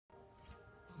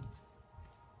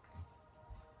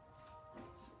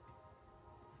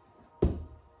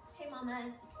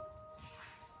mamas.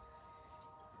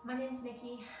 My name is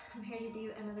Nicci. I'm here to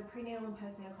do another prenatal and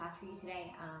postnatal class for you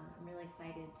today. I'm really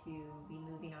excited to be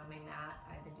moving on my mat.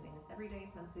 I've been doing this every day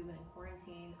since we've been in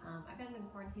quarantine. I've been in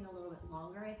quarantine a little bit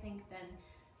longer, I think, than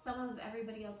some of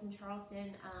everybody else in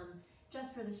Charleston,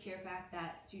 just for the sheer fact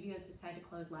that studios decided to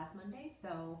close last Monday.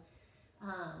 So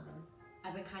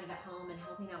I've been kind of at home and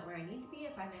helping out where I need to be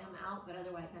if I am out, but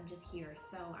otherwise I'm just here.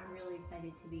 So I'm really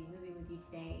excited to be moving with you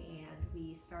today, and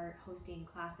we start hosting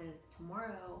classes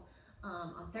tomorrow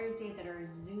on Thursday that are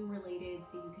Zoom related,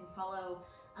 so you can follow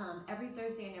every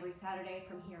Thursday and every Saturday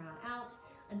from here on out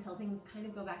until things kind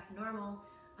of go back to normal.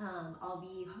 I'll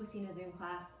be hosting a Zoom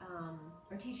class,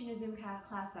 or teaching a Zoom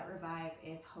class that Revive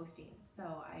is hosting. So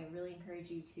I really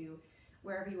encourage you to,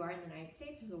 wherever you are in the United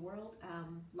States or the world,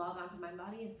 log on to My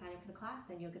Body and sign up for the class,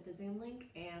 and you'll get the Zoom link,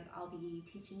 and I'll be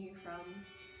teaching you from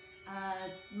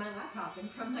my laptop and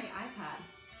from my iPad.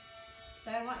 So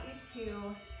I want you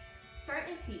to start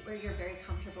in a seat where you're very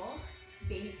comfortable.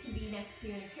 Babies can be next to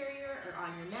you in a carrier or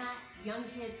on your mat. Young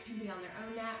kids can be on their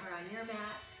own mat or on your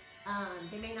mat.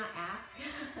 They may not ask,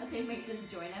 they may just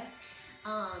join us.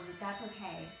 That's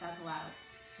okay, that's allowed.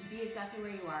 Be exactly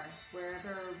where you are,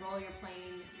 wherever role you're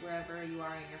playing, wherever you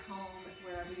are in your home,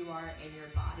 wherever you are in your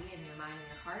body and your mind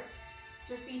and your heart.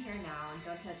 Just be here now and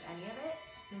don't judge any of it.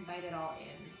 Just invite it all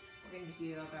in. We're going to do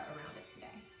yoga around it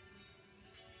today.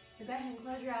 So go ahead and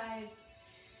close your eyes.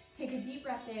 Take a deep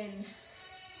breath in.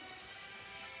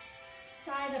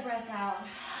 Sigh the breath out.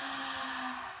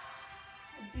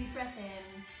 A deep breath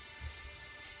in.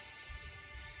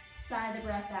 Sigh the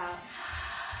breath out.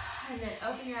 And then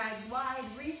open your eyes wide,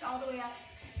 reach all the way up.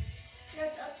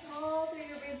 Stretch up tall through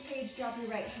your rib cage. Drop your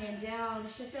right hand down.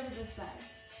 Shift over to the side.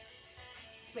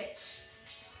 Switch.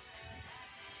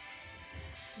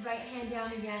 Right hand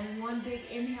down again. One big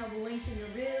inhale to lengthen your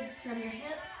ribs from your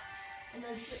hips. And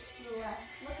then switch to the left.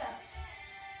 Look up.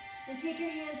 And take your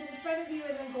hands in front of you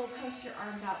and then goal post your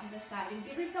arms out to the side. And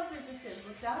give yourself resistance.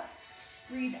 Lift up.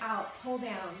 Breathe out. Pull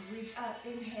down. Reach up.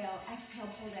 Inhale. Exhale.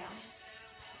 Pull down.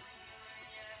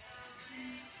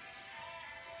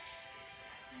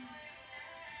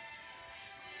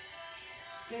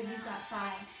 Good. You've got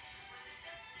 5,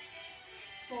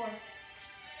 4,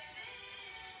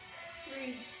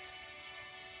 3,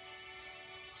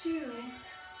 2.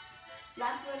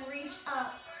 Last one, reach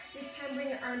up. This time bring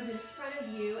your arms in front of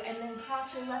you and then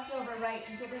cross your left over right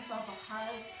and give yourself a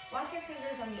hug. Walk your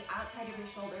fingers on the outside of your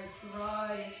shoulders.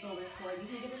 Draw your shoulders forward. You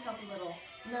can give yourself a little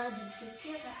nudge and twist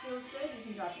here if that feels good. You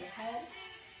can drop your head.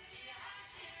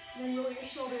 And then roll your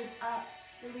shoulders up.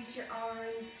 Release your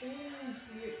arms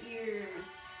into your ears.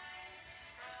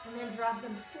 And then drop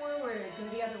them forward. Go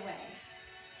the other way.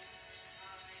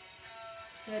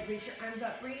 Good. Reach your arms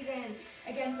up. Breathe in.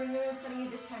 Again, bring them in front of you.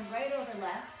 This time right over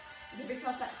left. Give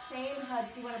yourself that same hug.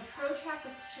 So you want to protract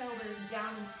the shoulders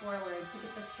down and forward to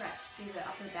get the stretch through the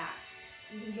upper back.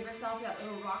 You can give yourself that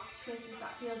little rock twist if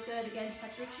that feels good. Again,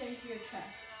 tuck your chin to your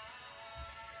chest.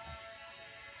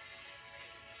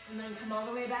 And then come all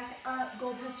the way back up.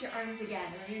 Goal post your arms again.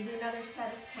 And we're going to do another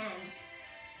set of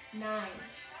 10, 9,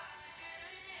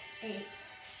 8,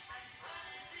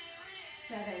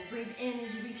 7. Breathe in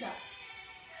as you reach up.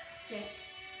 6,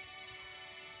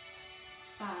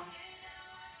 5,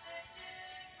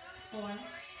 4,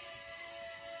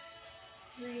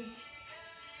 3,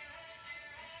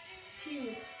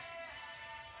 2,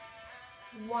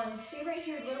 1. Stay right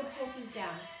here, little pulses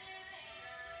down.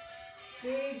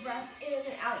 Big breath in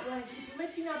and out. You want to keep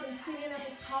lifting up and sitting up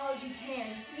as tall as you can.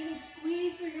 You can even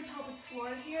squeeze through your pelvic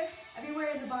floor here, everywhere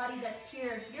in the body that's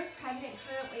here. If you're pregnant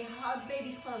currently, hug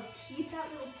baby close. Keep that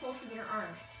little pulse in your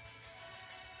arms.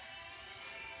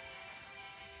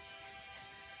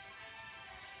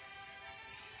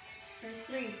 For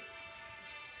 3,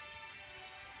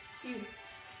 2,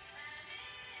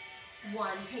 1.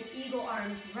 Take eagle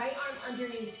arms, right arm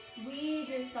underneath, squeeze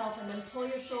yourself and then pull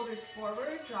your shoulders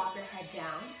forward, drop your head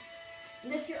down.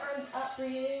 Lift your arms up,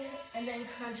 breathe in, and then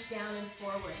crunch down and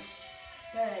forward.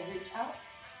 Good, reach up,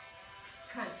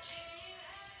 crunch,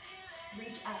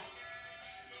 reach up,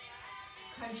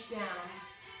 crunch down.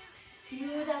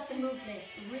 Smooth out the movement,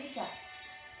 reach up,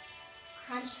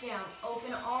 crunch down,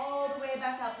 open all the way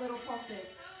back up, little pulses.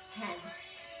 10,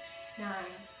 9,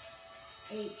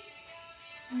 8,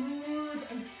 smooth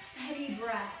and steady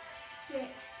breath. 6,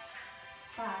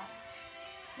 5,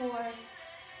 4,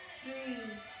 3,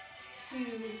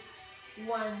 2,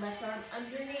 1. Left arm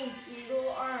underneath, eagle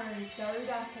arms,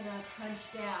 Garudasana, crunch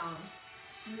down.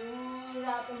 Smooth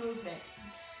out the movement.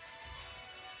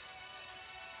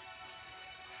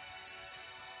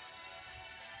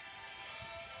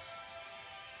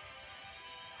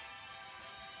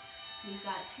 You've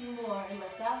got 2 more.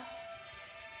 Lift up,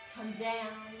 come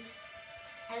down,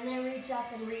 and then reach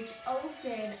up and reach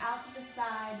open out to the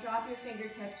side. Drop your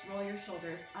fingertips, roll your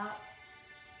shoulders up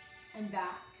and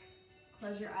back.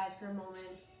 Close your eyes for a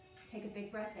moment. Take a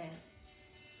big breath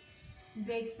in.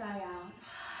 Big sigh out.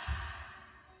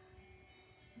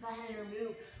 Go ahead and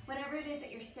remove whatever it is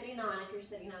that you're sitting on, if you're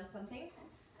sitting on something.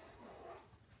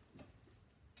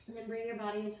 And then bring your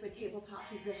body into a tabletop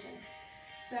position.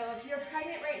 So if you're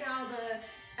pregnant right now, the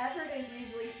effort is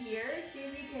usually here. See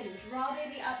if you can draw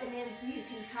baby up and in so you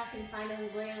can tuck and find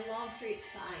a long straight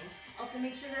spine. Also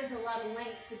make sure there's a lot of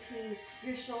length between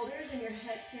your shoulders and your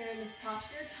hips here in this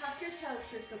posture. Tuck your toes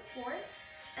for support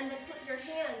and then flip your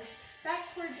hands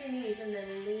back towards your knees and then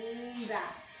lean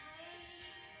back.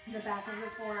 The back of the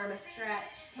forearm, a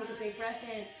stretch. Take a big breath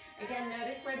in. Again,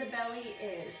 notice where the belly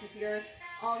is. If you're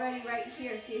already right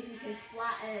here, see if you can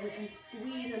flatten and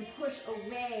squeeze and push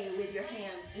away with your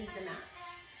hands into the mat.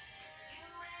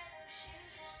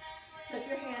 Flip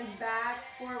your hands back,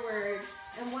 forward,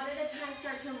 and one at a time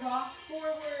start to rock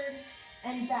forward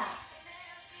and back.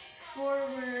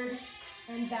 Forward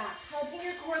and back. Hugging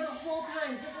your core the whole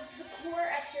time. So this is a core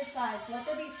exercise. Let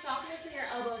there be softness in your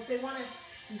elbows. They want to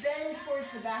bend towards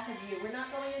the back of you. We're not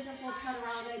going into full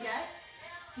chaturanga yet.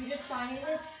 You're just finding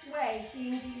this sway,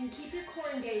 seeing if you can keep your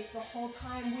core engaged the whole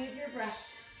time with your breath.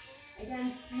 Again,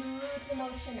 smooth the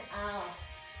motion out.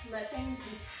 Let things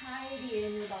be tidy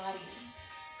in your body.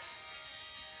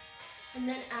 And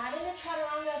then add in a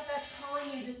chaturanga if that's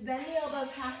calling you. Just bend the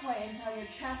elbows halfway until your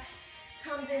chest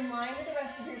comes in line with the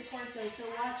rest of your torso. So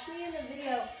watch me in the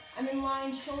video. I'm in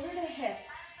line shoulder to hip,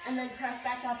 and then press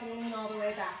back up and lean all the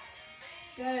way back.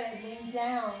 Good, lean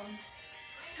down.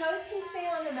 Toes can stay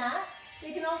on the mat.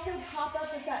 They can also pop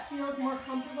up if that feels more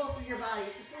comfortable for your body.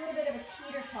 So it's a little bit of a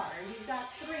teeter-totter. You've got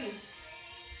 3.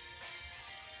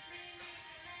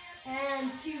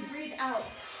 And 2, breathe out.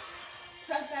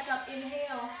 Press back up,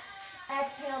 inhale.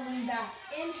 Exhale, lean back.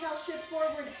 Inhale, shift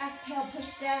forward. Exhale, push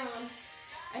down.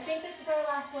 I think this is our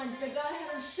last one. So go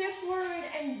ahead and shift forward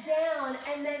and down,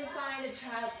 and then find a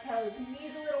child's pose.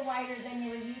 Knees a little wider than you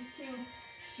were used to.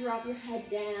 Drop your head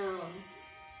down.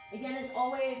 Again, as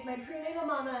always, my prenatal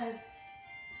mamas,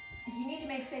 if you need to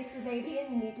make space for baby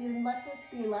and you need to let this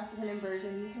be less of an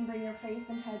inversion, you can bring your face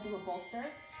and head to a bolster.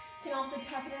 You can also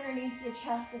tuck it underneath your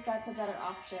chest if that's a better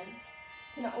option.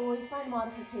 You can always find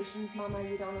modifications, mama.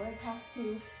 You don't always have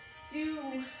to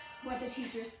do what the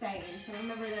teacher's saying. So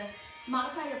remember to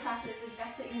modify your practice as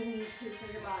best that you need to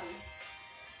for your body.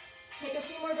 Take a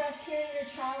few more breaths here in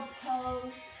your child's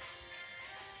pose.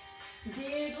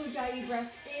 Big Ujjayi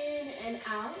breaths in and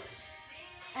out.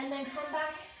 And then come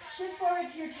back, shift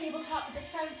forward to your tabletop, but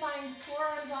this time find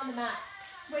forearms on the mat.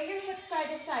 Sway your hips side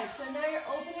to side. So now you're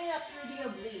opening up through the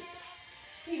obliques.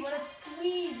 So you want to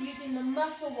squeeze using the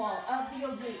muscle wall of the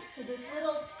obliques. So this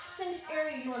little cinched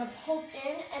area, you want to pulse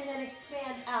in and then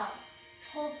expand out.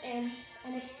 Pulse in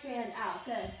and expand out.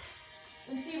 Good.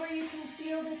 And see where you can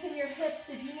feel this in your hips.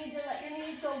 If you need to let your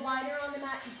knees go wider on the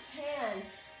mat, you can.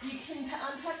 You can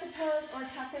untuck the toes or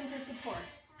tuck them for support.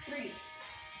 3,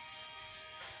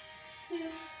 2,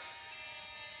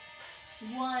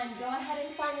 1. Go ahead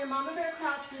and find your mama bear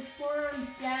crouch with forearms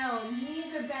down.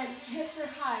 Knees are bent, hips are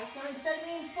high. So instead of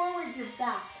leaning forward, you're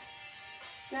back.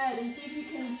 Good. And see if you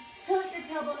can tilt your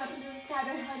tailbone up into the sky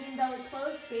by hugging belly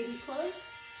close, baby close.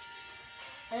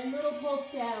 And little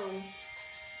pulse down.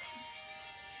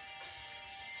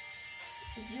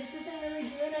 If this isn't really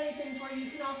doing anything for you,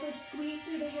 you can also squeeze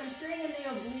through the hamstring and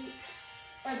the oblique,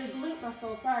 or the glute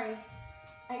muscle, sorry,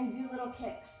 and do little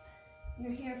kicks.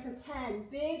 You're here for 10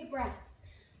 big breaths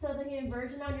so that the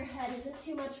inversion on your head isn't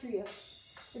too much for you.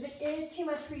 If it is too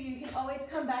much for you, you can always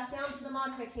come back down to the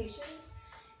modifications.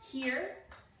 Here,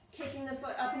 kicking the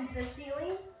foot up into the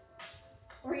ceiling,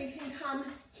 or you can come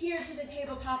here to the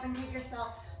tabletop and kick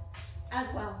yourself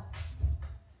as well.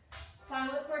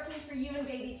 Find what's working for you and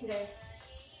baby today.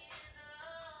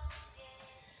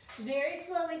 Very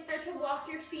slowly start to walk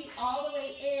your feet all the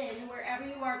way in wherever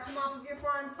you are. Come off of your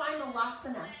forearms, find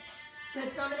Malasana.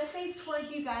 Good, so I'm gonna face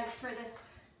towards you guys for this.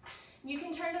 You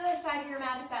can turn to the side of your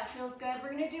mat if that feels good.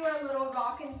 We're gonna do our little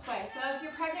rock and sway. So if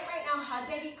you're pregnant right now, hug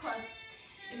baby close.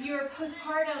 If you are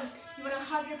postpartum, you wanna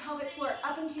hug your pelvic floor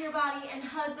up into your body and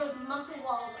hug those muscle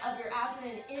walls of your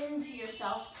abdomen into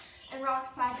yourself and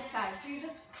rock side to side. So you're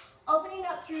just opening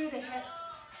up through the hips.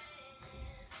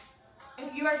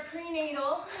 If you are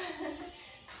prenatal,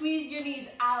 squeeze your knees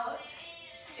out.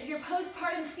 If you're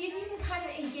postpartum, see if you can kind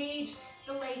of engage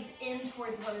the legs in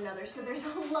towards one another. So there's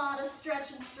a lot of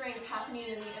stretch and strength happening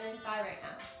in the inner thigh right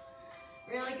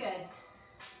now. Really good.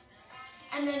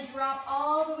 And then drop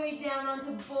all the way down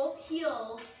onto both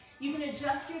heels. You can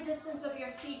adjust your distance of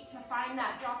your feet to find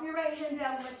that. Drop your right hand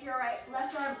down, lift your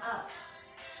left arm up.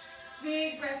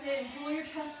 Big breath in, pull your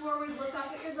chest forward, look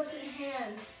up at your lifted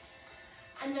hand.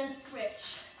 And then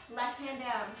switch. Left hand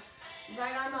down,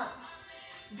 right arm up.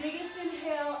 Biggest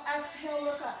inhale, exhale,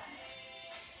 look up.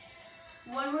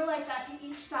 One more like that to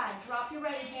each side. Drop your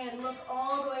right hand, look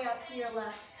all the way up to your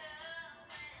left.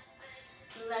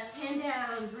 Left hand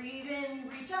down, breathe in,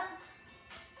 reach up.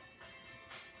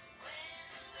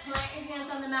 Plant your hands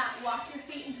on the mat, walk your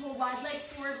feet into a wide leg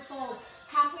forward fold.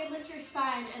 Halfway lift your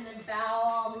spine and then bow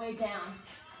all the way down.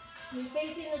 You're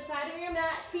facing the side of your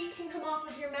mat, feet can come off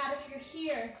of your mat if you're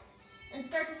here. And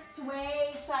start to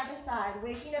sway side to side,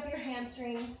 waking up your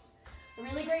hamstrings. A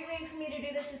really great way for me to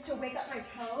do this is to wake up my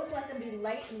toes, let them be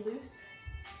light and loose.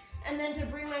 And then to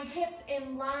bring my hips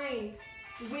in line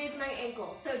with my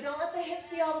ankles. So don't let the hips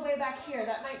be all the way back here.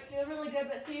 That might feel really good,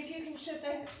 but see if you can shift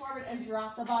the hips forward and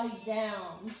drop the body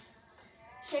down.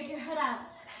 Shake your head out.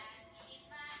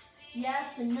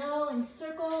 Yes and no in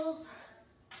circles.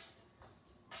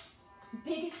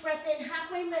 Biggest breath in,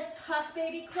 halfway lift, tuck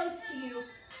baby close to you.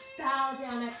 Bow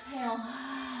down, exhale.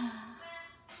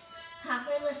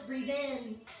 Halfway lift, breathe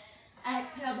in.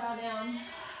 Exhale, bow down.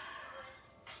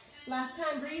 Last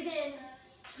time, breathe in.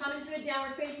 Come into a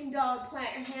downward facing dog. Plant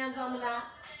your hands on the mat.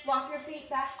 Walk your feet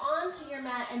back onto your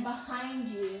mat and behind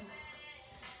you.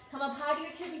 Come up high to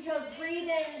your tippy toes. Breathe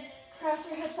in. Press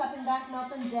your hips up and back, melt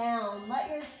them down. Let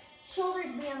your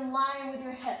shoulders be in line with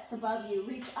your hips above you.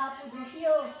 Reach up with your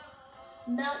heels.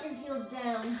 Melt your heels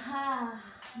down.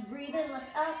 Breathe in,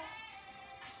 lift up.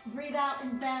 Breathe out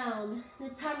and down.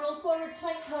 This time roll forward,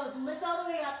 plank pose. Lift all the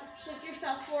way up. Shift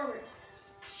yourself forward.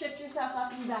 Shift yourself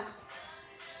up and back.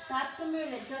 That's the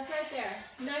movement, just right there.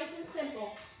 Nice and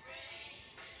simple.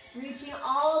 Reaching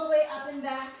all the way up and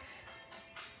back.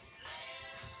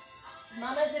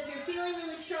 Mamas, if you're feeling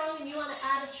really strong and you want to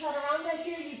add a chaturanga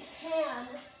here, you can.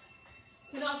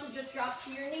 You can also just drop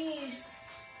to your knees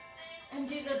and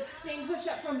do the same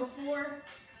push-up from before.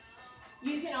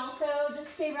 You can also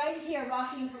just stay right here,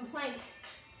 rocking from plank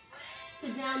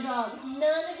to down dog. If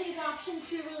none of these options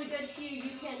feel really good to you,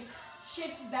 you can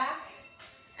shift back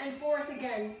and forth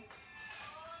again.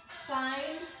 Find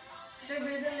the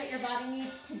rhythm that your body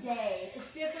needs today.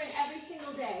 It's different every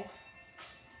single day.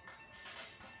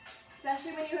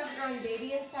 Especially when you have a growing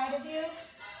baby inside of you,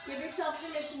 give yourself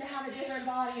permission to have a different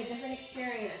body, a different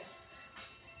experience.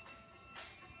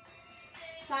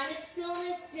 Find a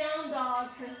stillness, down dog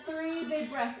for 3 big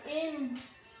breaths, in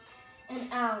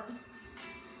and out.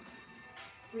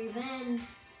 Breathe in,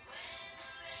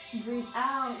 breathe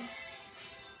out.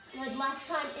 Good, last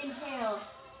time, inhale.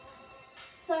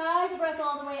 Side breath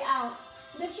all the way out.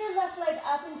 Lift your left leg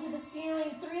up into the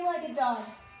ceiling, 3-legged dog.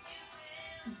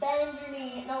 Bend your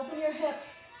knee and open your hip.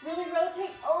 Really rotate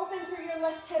open through your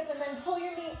left hip and then pull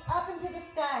your knee up into the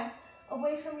sky,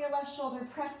 away from your left shoulder.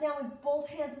 Press down with both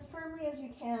hands as firmly as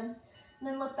you can. And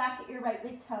then look back at your right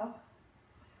big toe.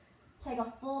 Take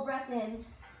a full breath in.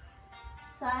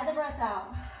 Sigh the breath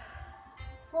out.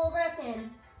 Full breath in.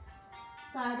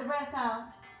 Sigh the breath out.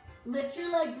 Lift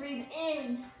your leg, breathe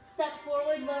in. Step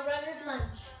forward, low runner's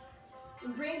lunge.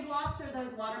 Bring blocks or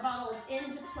those water bottles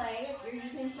into play if you're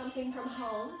using something from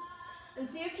home. And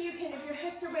see if you can, if your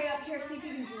hips are way up here, see if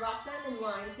you can drop them in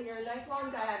line. So you're a nice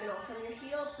long diagonal from your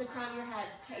heel to the crown of your head.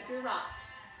 Take your rocks.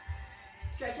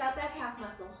 Stretch out that calf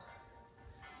muscle.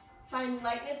 Find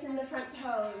lightness in the front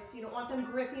toes. You don't want them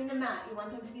gripping the mat. You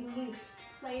want them to be loose,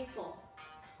 playful.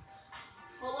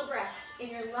 Full of breath in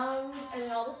your lungs and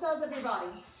in all the cells of your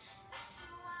body.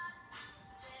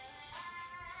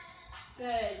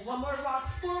 Good. One more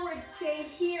rock forward. Stay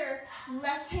here.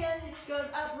 Left hand goes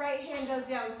up, right hand goes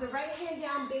down. So right hand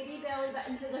down, baby belly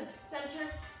button to the center,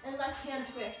 and left hand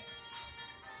twists.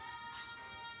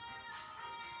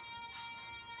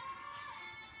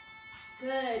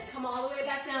 Good. Come all the way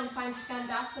back down. Find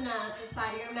Skandasana at the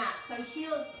side of your mat. So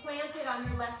heels planted on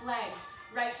your left leg.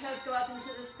 Right toes go up into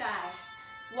the sky.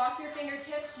 Walk your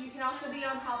fingertips. You can also be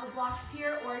on top of blocks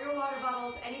here or your water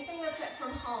bottles, anything that's it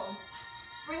from home.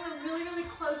 Bring them really, really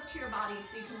close to your body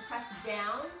so you can press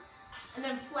down and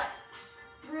then flex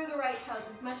through the right toes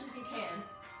as much as you can.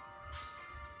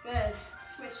 Good.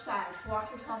 Switch sides.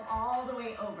 Walk yourself all the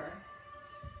way over.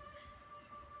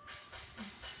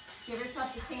 Give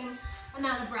yourself the same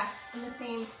amount of breath and the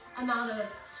same amount of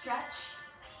stretch.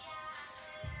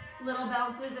 Little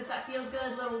bounces if that feels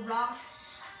good, little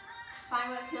rocks.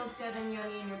 Find what feels good and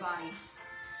yummy in your body.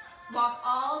 Walk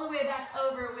all the way back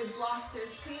over with blocks or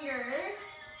fingers.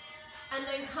 And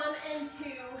then come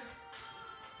into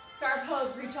star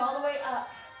pose. Reach all the way up.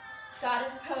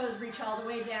 Goddess pose, reach all the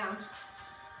way down.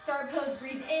 Star pose,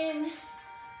 breathe in.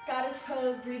 Goddess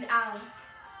pose, breathe out.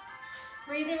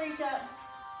 Breathe in, reach up.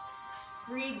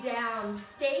 Breathe down.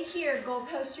 Stay here, goal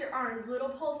post your arms, little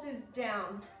pulses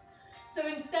down. So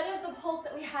instead of the pulse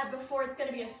that we had before, it's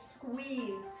gonna be a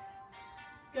squeeze.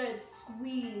 Good,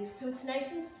 squeeze. So it's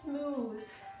nice and smooth.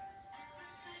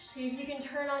 See if you can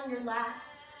turn on your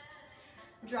lats.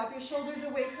 Drop your shoulders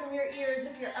away from your ears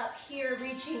if you're up here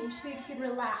reaching. See if you can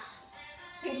relax.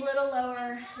 Sink a little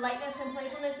lower. Lightness and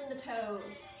playfulness in the toes.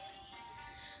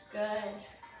 Good.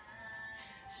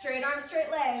 Straight arms,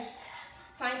 straight legs.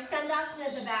 Find Skandasana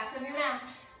at the back of your mat.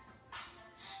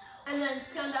 And then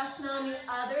Skandasana on the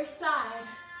other side.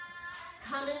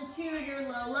 Come into your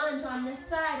low lunge on this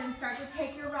side and start to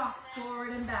take your rocks forward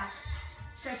and back.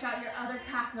 Stretch out your other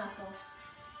calf muscle.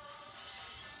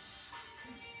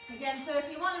 Again, so if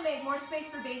you want to make more space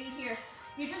for baby here,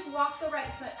 you just walk the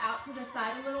right foot out to the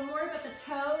side a little more, but the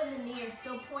toe and the knee are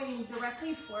still pointing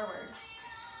directly forward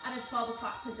at a 12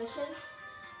 o'clock position.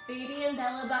 Baby and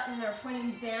belly button are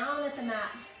pointing down at the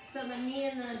mat, so the knee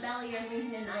and the belly are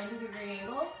making a 90-degree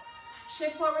angle.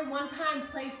 Shift forward one time,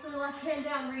 place the left hand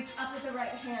down, reach up with the right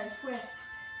hand, twist.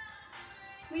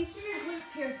 Squeeze through your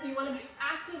glutes here, so you want to be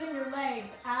active in your legs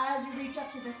as you reach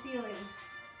up to the ceiling.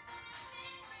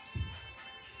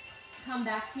 Come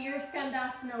back to your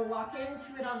Skandasana, walk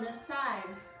into it on this side.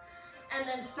 And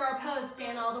then star pose,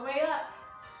 stand all the way up.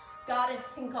 Goddess,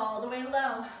 sink all the way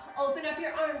low. Open up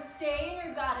your arms, stay in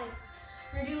your goddess.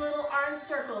 We're gonna do little arm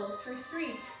circles for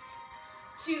 3,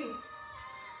 2,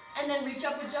 and then reach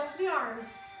up with just the arms.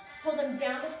 Pull them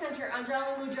down to center,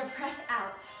 Anjali Mudra, press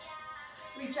out.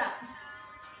 Reach up.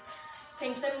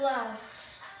 Sink them low.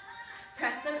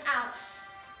 Press them out.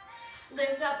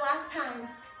 Lift up last time.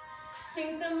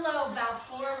 Sink them low, bow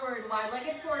forward,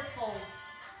 wide-legged forward fold.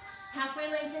 Halfway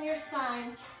lengthen your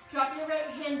spine. Drop your right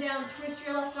hand down, twist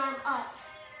your left arm up.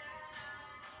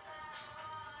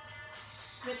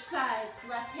 Switch sides,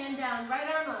 left hand down, right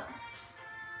arm up.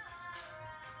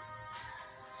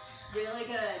 Really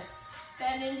good.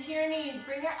 Bend into your knees,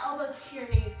 bring your elbows to your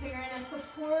knees. So you're in a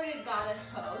supported goddess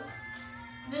pose.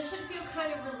 This should feel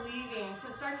kind of relieving.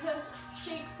 So start to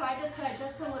shake side to side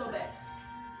just a little bit.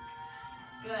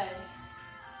 Good.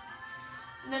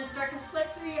 And then start to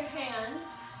flip through your hands.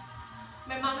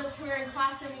 My mamas who are in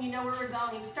class with me, you know where we're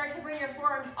going. Start to bring your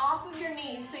forearms off of your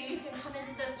knees so you can come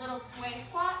into this little sway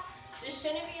squat. This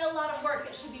shouldn't be a lot of work.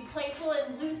 It should be playful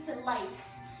and loose and light.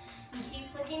 And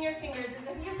keep flicking your fingers as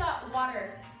if you've got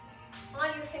water on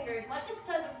your fingers. What this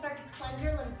does is start to cleanse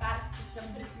your lymphatic system,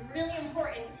 but it's really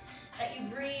important that you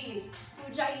breathe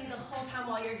Ujjayi the whole time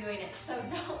while you're doing it. So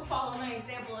don't follow my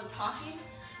example of talking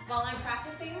while I'm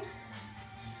practicing.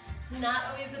 It's not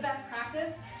always the best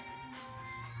practice.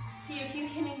 See if you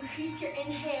can increase your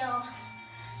inhale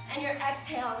and your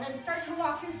exhale, and then start to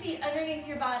walk your feet underneath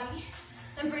your body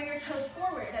and bring your toes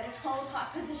forward at a 12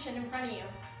 o'clock position in front of you.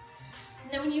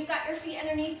 And then when you've got your feet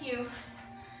underneath you,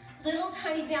 little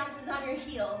tiny bounces on your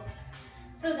heels.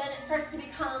 So then it starts to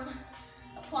become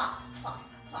a plop, plop,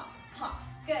 plop, plop.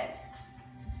 Good.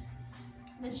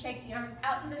 And then shake the arms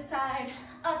out to the side,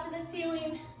 up to the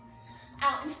ceiling,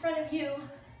 out in front of you.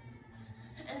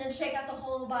 And then shake out the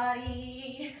whole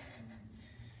body.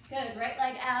 Good, right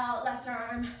leg out, left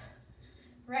arm.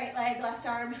 Right leg, left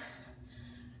arm.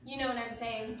 You know what I'm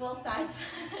saying, both sides.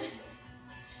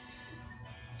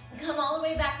 Come all the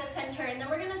way back to center, and then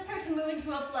we're gonna start to move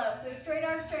into a flow. So straight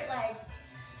arms, straight legs.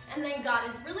 And then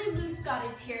goddess, really loose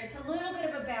goddess here. It's a little bit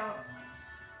of a bounce.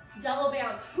 Double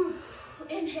bounce, whew.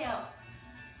 Inhale.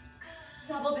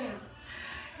 Double bounce.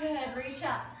 Good, reach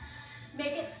up.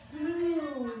 Make it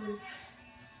smooth.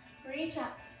 Reach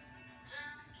up.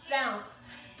 Bounce,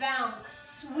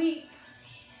 bounce, sweep.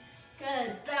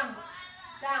 Good, bounce,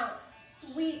 bounce,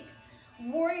 sweep.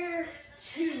 Warrior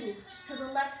 2 to the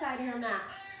left side of your mat.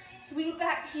 Sweep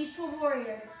back, peaceful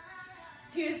warrior.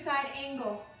 To a side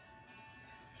angle.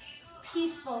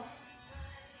 Peaceful.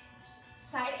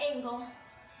 Side angle.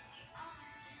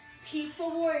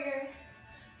 Peaceful warrior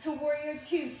to warrior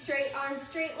 2. Straight arms,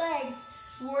 straight legs.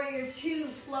 Warrior 2,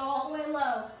 flow all the way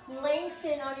low.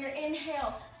 Lengthen on your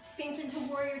inhale. Sink into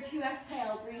warrior 2,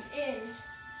 exhale. Breathe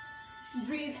in.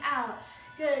 Breathe out.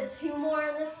 Good, 2 more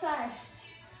on this side.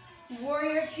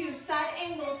 Warrior 2, side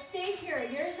angle, stay here.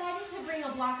 You're invited to bring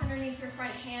a block underneath your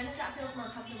front hand if that feels more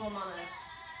comfortable, mamas.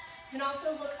 You can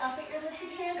also look up at your lifted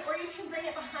hand, or you can bring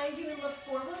it behind you and look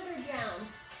forward or down.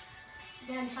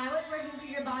 Again, find what's working for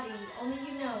your body. Only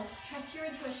you know. Trust your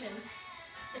intuition.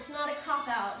 It's not a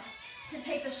cop-out to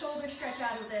take the shoulder stretch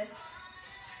out of this.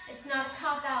 It's not a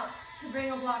cop-out to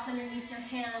bring a block underneath your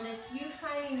hand. It's you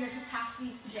finding your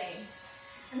capacity today.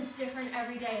 And it's different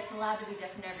every day. It's allowed to be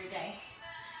different every day.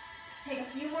 Take a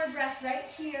few more breaths right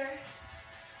here.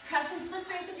 Press into the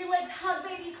strength of your legs. Hug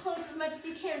baby close as much as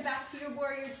you can. Back to your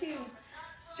warrior two.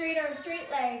 Straight arms, straight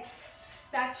legs.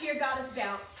 Back to your goddess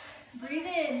bounce. Breathe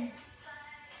in.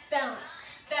 Bounce,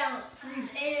 bounce. Breathe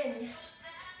in.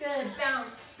 Good.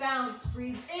 Bounce, bounce.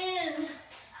 Breathe in.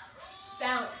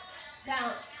 Bounce,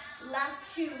 bounce.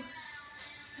 Last two.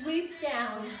 Sweep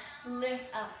down.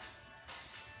 Lift up.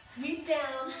 Sweep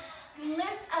down.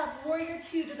 Lift up. Warrior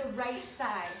two to the right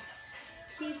side.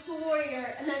 Peaceful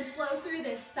warrior, and then flow through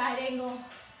this side angle.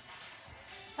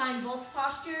 Find both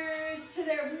postures to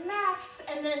their max,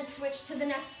 and then switch to the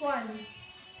next one.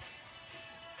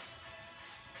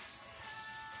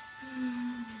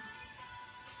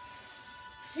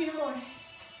 Two more.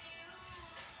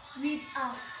 Sweep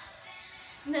up.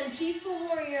 And then peaceful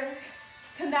warrior.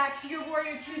 Come back to your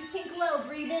warrior two. Sink low.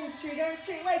 Breathe in. Straight arms,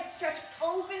 straight legs. Stretch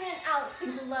open and out.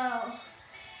 Sink low.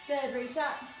 Good. Reach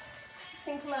up.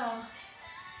 Sink low.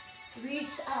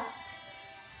 Reach up.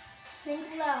 Sink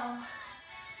low.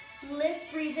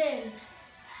 Lift. Breathe in.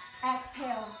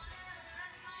 Exhale.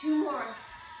 Two more.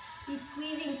 Be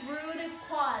squeezing through this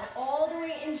quad all the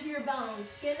way into your bones.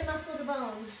 Skin to muscle to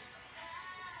bone.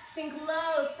 Sink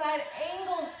low, side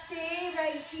angle, stay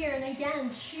right here. And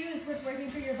again, choose what's working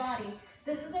for your body.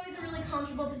 This is always a really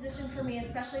comfortable position for me,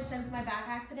 especially since my back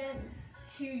accident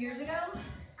 2 years ago,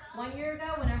 1 year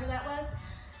ago, whenever that was.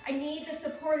 I need the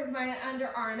support of my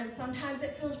underarm, and sometimes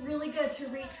it feels really good to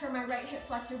reach for my right hip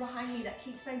flexor behind me that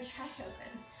keeps my chest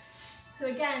open. So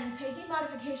again, taking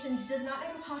modifications does not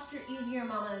make a posture easier,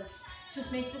 mamas. It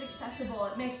just makes it accessible.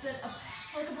 It makes it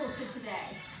applicable to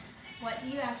today. What do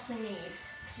you actually need?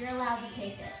 You're allowed to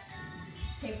take it.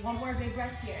 Take one more big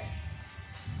breath here.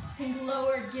 Sink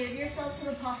lower, give yourself to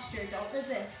the posture, don't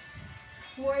resist.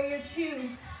 Warrior two,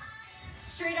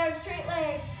 straight arms, straight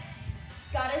legs.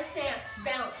 Goddess stance,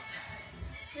 bounce.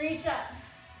 Reach up.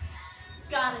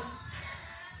 Goddess.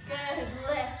 Good,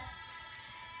 lift.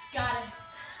 Goddess.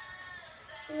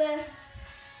 Lift.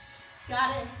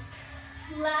 Goddess.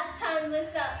 Last time,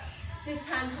 lift up. This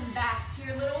time, come back to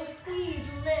your little squeeze,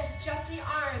 lift, just the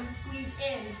arms, squeeze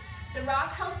in. The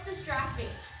rock helps distract me.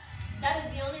 That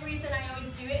is the only reason I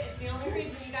always do it. It's the only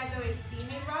reason you guys always see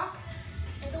me rock.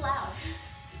 It's allowed.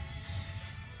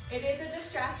 It is a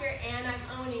distractor, and I'm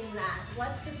owning that.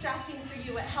 What's distracting for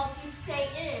you? What helps you stay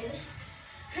in?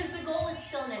 Because the goal is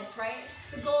stillness, right?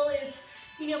 The goal is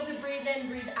being able to breathe in,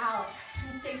 breathe out,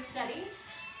 and stay steady.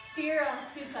 Sthira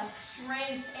Sukha,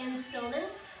 strength and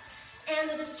stillness.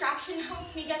 And the distraction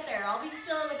helps me get there. I'll be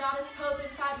still in the goddess pose in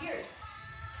 5 years.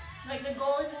 Like, the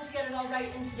goal isn't to get it all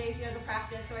right in today's yoga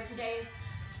practice or today's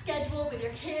schedule with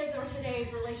your kids or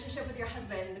today's relationship with your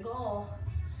husband. The goal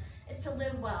is to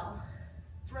live well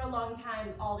for a long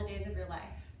time, all the days of your life.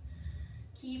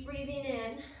 Keep breathing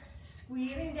in,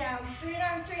 squeezing down, straight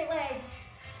arms, straight legs.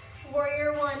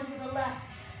 Warrior one to the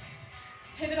left.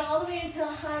 Pivot all the way into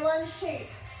a high lunge shape.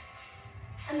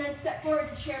 And then step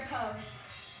forward to chair pose.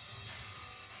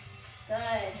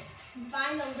 Good. And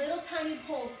find a little tiny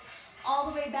pulse all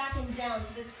the way back and down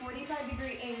to this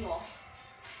 45-degree angle.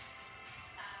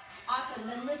 Awesome.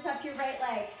 Then lift up your right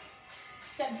leg.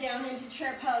 Step down into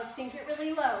chair pose. Sink it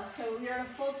really low. So you're in a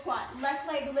full squat. Left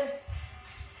leg lifts.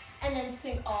 And then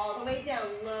sink all the way down.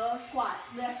 Low squat.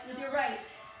 Lift with your right.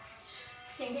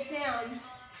 Sink it down.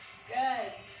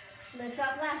 Good. Lift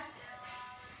up left.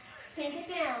 Sink it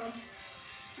down.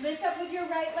 Lift up with your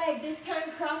right leg. This time,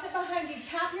 cross it behind you.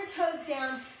 Tap your toes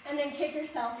down, and then kick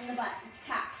yourself in the butt.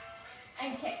 Tap,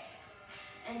 and kick,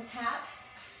 and tap,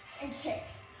 and kick.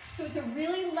 So it's a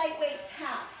really lightweight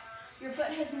tap. Your foot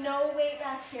has no weight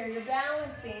back here. You're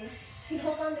balancing. You can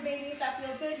hold on to baby if that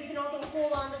feels good. You can also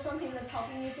hold on to something that's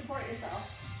helping you support yourself.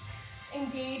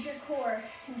 Engage your core.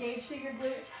 Engage through your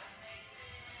glutes.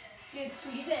 Good,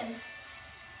 squeeze in.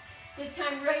 This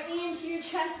time, right knee into your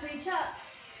chest. Reach up.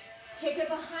 Kick it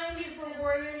behind you for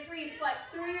warrior three. Flex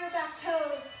through your back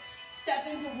toes. Step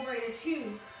into warrior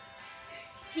two.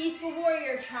 Peaceful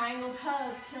warrior, triangle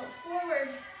pose. Tilt forward.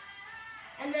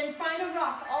 And then find a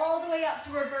rock all the way up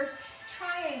to reverse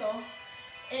triangle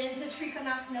into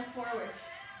Trikonasana forward.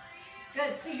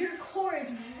 Good, so your core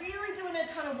is really doing a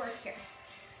ton of work here.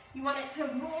 You want it to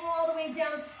roll all the way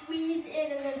down, squeeze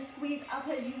in, and then squeeze up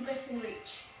as you lift and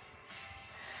reach.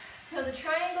 So the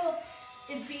triangle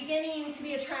is beginning to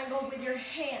be a triangle with your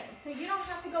hands. So you don't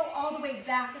have to go all the way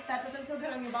back if that doesn't feel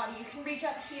good on your body. You can reach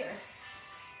up here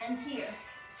and here.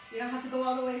 You don't have to go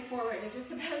all the way forward. It just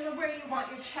depends on where you want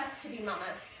your chest to be,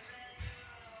 mamas.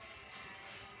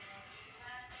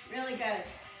 Really good.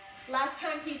 Last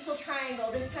time, peaceful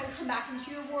triangle. This time, come back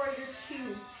into your warrior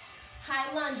two.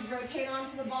 High lunge, rotate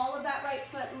onto the ball of that right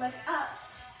foot, lift up.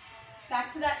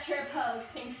 Back to that chair pose,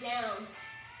 sink down.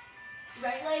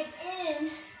 Right leg in,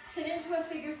 sit into a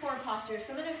figure four posture.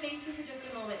 So I'm gonna face you for just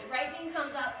a moment. Right knee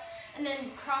comes up, and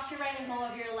then cross your right ankle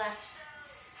over your left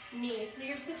knee. So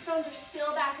your sits bones are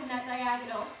still back in that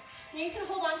diagonal. Now you can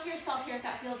hold on to yourself here if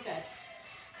that feels good.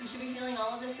 You should be feeling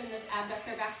all of this in this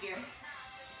abductor back here.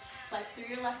 Flex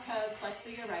through your left toes, flex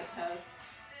through your right toes.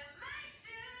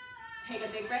 Take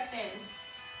a big breath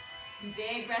in.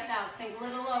 Big breath out, sink a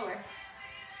little lower.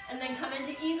 And then come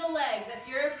into eagle legs. If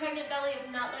your pregnant belly is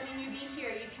not letting you be here,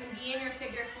 you can be in your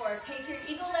figure four. Take your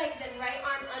eagle legs and right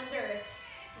arm under,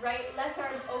 left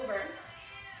arm over.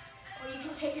 Or you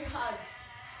can take your hug.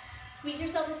 Squeeze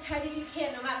yourself as tight as you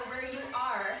can, no matter where you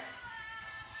are.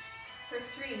 For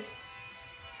 3,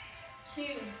 2,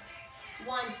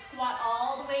 1. Squat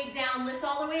all the way down, lift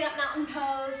all the way up, mountain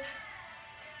pose.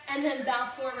 And then bow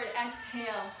forward,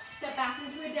 exhale. Step back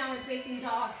into a downward facing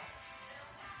dog.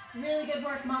 Really good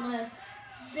work, mamas.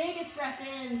 Biggest breath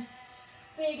in,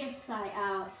 biggest sigh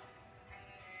out.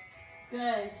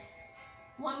 Good.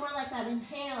 One more like that,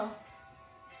 inhale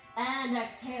and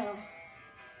exhale.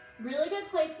 Really good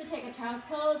place to take a child's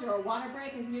pose or a water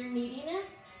break if you're needing it.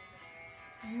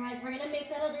 Otherwise, we're gonna make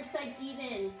that other side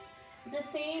even. The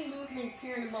same movements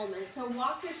here in a moment. So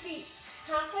walk your feet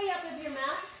halfway up of your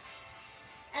mat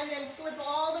and then flip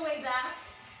all the way back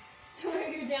to where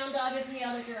your down dog is in the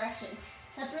other direction.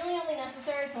 That's really only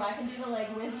necessary so I can do the leg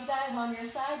with you guys on your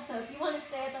side. So if you want to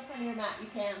stay at the front of your mat, you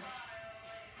can.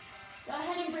 Go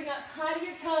ahead and bring up high to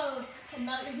your toes and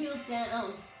melt your heels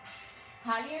down.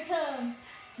 High to your toes,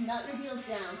 melt your heels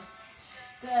down.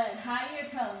 Good, high to your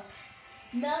toes.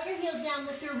 Melt your heels down,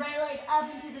 lift your right leg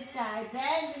up into the sky.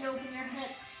 Bend and open your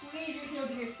hips, squeeze your heel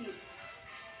to your seat.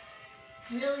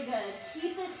 Really good.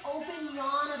 Keep this open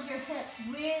yawn of your hips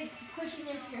with pushing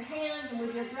into your hands and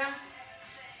with your breath.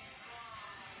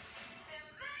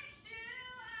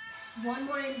 One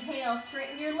more inhale,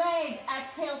 straighten your leg.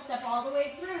 Exhale, step all the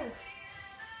way through.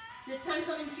 This time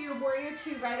come into your warrior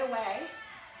two right away.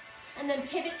 And then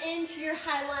pivot into your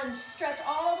high lunge. Stretch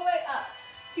all the way up.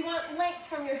 So you want length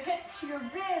from your hips to your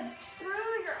ribs,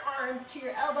 through your arms to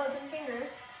your elbows and fingers.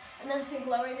 And then sink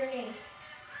lower your knee.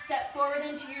 Step forward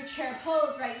into your chair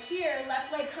pose right here.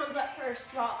 Left leg comes up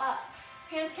first, draw up.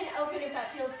 Hands can open if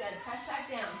that feels good. Press back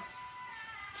down.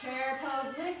 Chair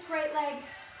pose, lift right leg.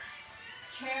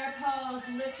 Chair pose,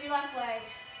 lift your left leg.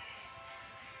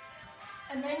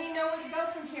 And then you know where to go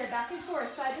from here, back and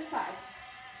forth, side to side.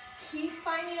 Keep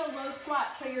finding a low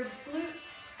squat so your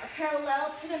glutes are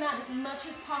parallel to the mat as much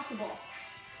as possible.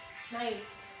 Nice.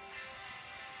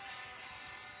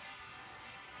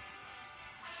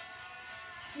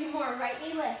 Two more, right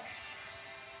knee lifts.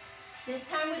 This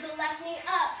time with the left knee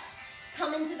up.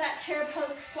 Come into that chair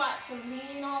pose squat, so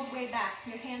lean all the way back.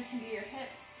 Your hands can be your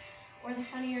hips or the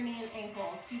front of your knee and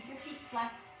ankle. Keep your feet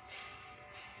flexed.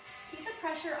 Keep the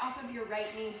pressure off of your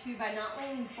right knee too by not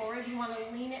leaning forward. You want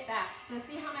to lean it back. So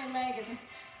see how my leg is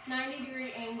a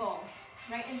 90-degree angle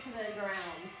right into the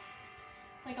ground.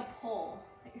 It's like a pole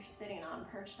that you're sitting on,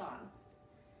 perched on.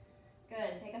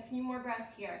 Good, take a few more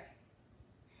breaths here.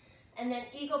 And then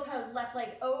eagle pose, left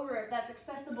leg over if that's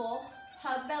accessible.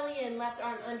 Hug belly in, left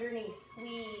arm underneath,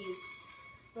 squeeze.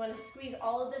 You want to squeeze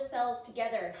all of the cells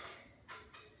together.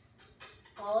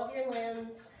 All of your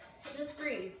limbs, and just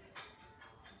breathe.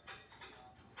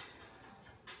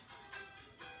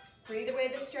 Breathe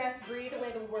away the stress, breathe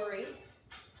away the worry.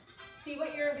 See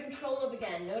what you're in control of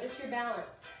again. Notice your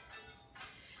balance.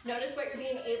 Notice what you're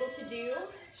being able to do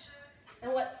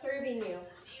and what's serving you.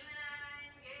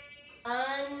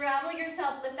 Unravel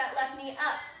yourself, lift that left knee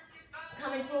up.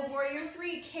 Come into a warrior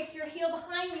three, kick your heel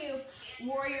behind you.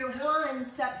 Warrior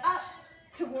one, step up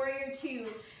to warrior two.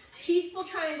 Peaceful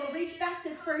triangle, reach back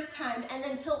this first time and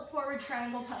then tilt forward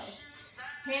triangle pose.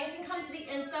 Hand can come to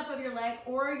the instep of your leg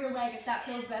or your leg if that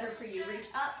feels better for you. Reach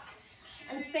up.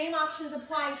 And same options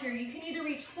apply here. You can either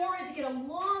reach forward to get a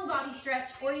long body stretch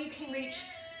or you can reach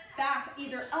back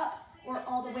either up or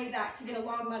all the way back to get a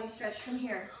long body stretch from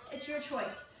here. It's your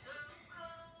choice.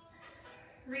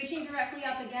 Reaching directly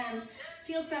up again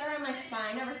feels better on my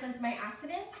spine ever since my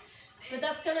accident, but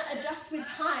that's gonna adjust with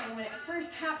time. When it first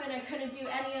happened, I couldn't do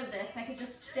any of this. I could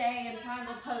just stay in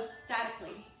triangle pose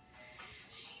statically.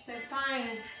 So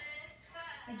find,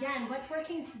 again, what's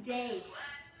working today.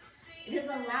 It is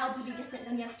allowed to be different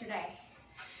than yesterday.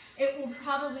 It will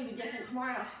probably be different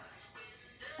tomorrow.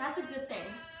 That's a good thing.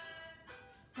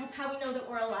 That's how we know that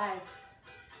we're alive.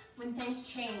 When things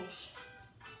change,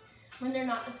 when they're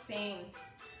not the same,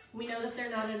 we know that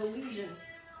they're not an illusion.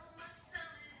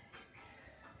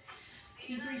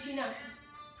 Keep reaching up.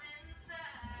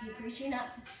 Keep reaching up.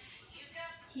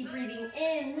 Keep breathing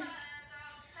in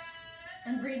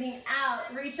and breathing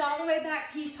out. Reach all the way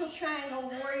back, peaceful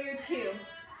triangle, warrior two.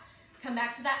 Come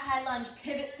back to that high lunge.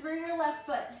 Pivot through your left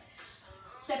foot.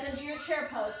 Step into your chair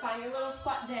pose. Find your little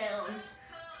squat down.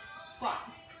 Squat.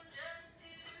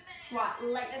 Squat.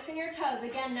 Lightness in your toes.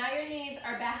 Again, now your knees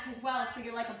are back as well, so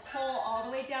you're like a pole all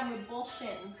the way down with both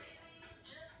shins.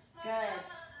 Good.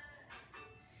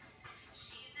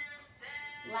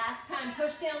 Last time,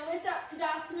 push down, lift up,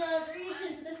 Tadasana, reach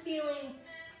into the ceiling.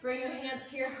 Bring your hands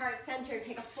to your heart center.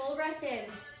 Take a full breath in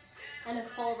and a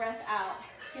full breath out.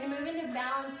 You're gonna move into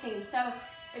balancing. So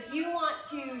if you want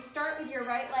to start with your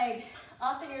right leg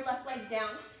up and your left leg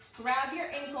down, grab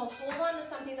your ankle, hold on to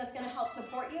something that's gonna help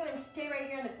support you, and stay right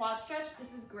here in the quad stretch.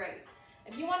 This is great.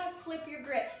 If you wanna flip your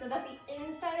grip so that the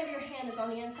inside of your hand is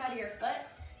on the inside of your foot,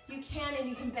 you can, and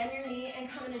you can bend your knee and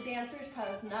come into dancer's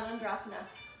pose, Nadandrasana.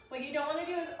 What you don't want to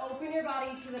do is open your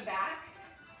body to the back.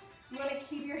 You want to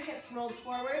keep your hips rolled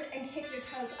forward and kick your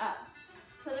toes up.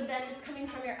 So the bend is coming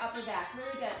from your upper back.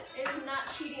 Really good. It's not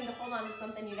cheating to hold on to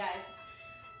something, you guys.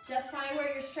 Just find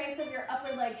where your strength of your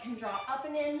upper leg can draw up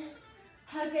and in.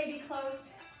 Hug baby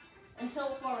close and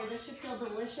tilt forward. This should feel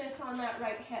delicious on that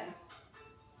right hip.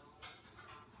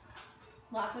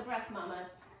 Lots of breath,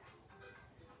 mamas.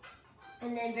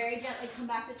 And then very gently come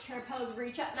back to chair pose.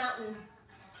 Reach up mountain.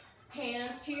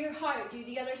 Hands to your heart, do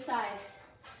the other side.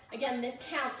 Again, this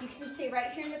counts. You can stay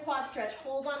right here in the quad stretch.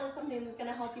 Hold on to something that's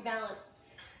gonna help you balance.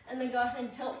 And then go ahead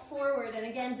and tilt forward. And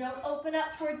again, don't open up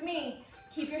towards me.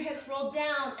 Keep your hips rolled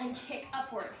down and kick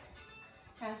upward.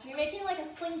 Okay, so you're making like a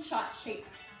slingshot shape.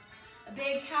 A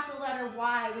big capital letter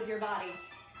Y with your body.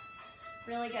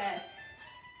 Really good.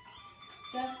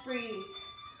 Just breathe.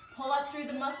 Pull up through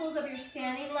the muscles of your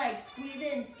standing legs. Squeeze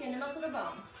in, skin to muscle to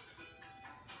bone.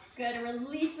 Good, and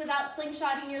release without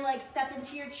slingshotting your legs. Step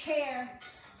into your chair.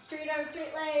 Straight arms,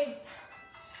 straight legs.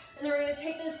 And then we're gonna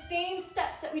take those same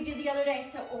steps that we did the other day.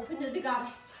 So open into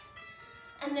goddess.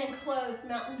 And then close,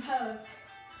 mountain pose.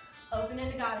 Open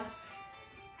into goddess.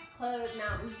 Close,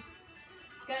 mountain.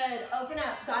 Good, open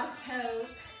up, goddess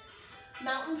pose.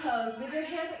 Mountain pose with your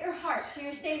hands at your heart. So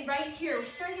you're staying right here. We're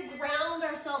starting to ground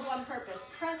ourselves on purpose.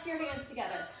 Press your hands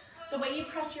together. The way you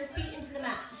press your feet into the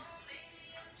mat.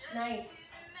 Nice.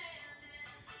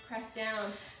 Press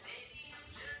down.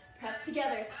 Press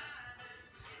together.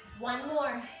 One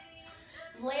more.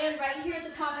 Land right here at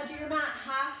the top edge of your mat.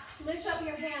 Lift up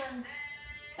your hands.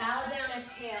 Bow down,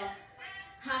 exhale.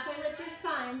 Halfway lift your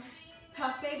spine.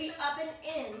 Tuck baby up and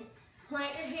in.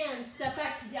 Plant your hands. Step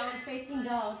back to downward facing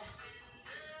dog.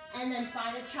 And then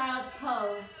find a child's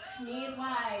pose. Knees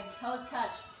wide, toes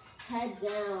touch, head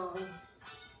down.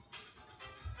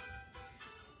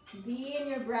 Be in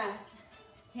your breath.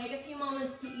 Take a few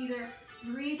moments to either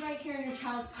breathe right here in your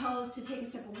child's pose, to take a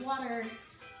sip of water,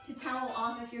 to towel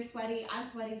off if you're sweaty. I'm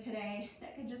sweating today.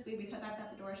 That could just be because I've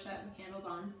got the door shut and the candles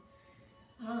on.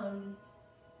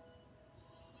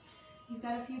 You've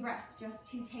got a few breaths just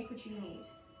to take what you need.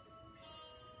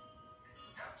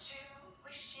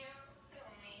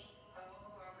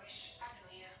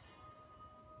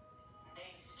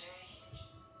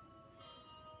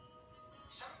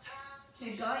 So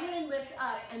go ahead and lift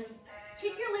up and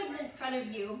kick your legs in front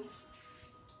of you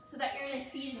so that you're in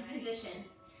a seated position.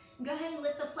 Go ahead and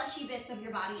lift the fleshy bits of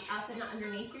your body up and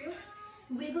underneath you.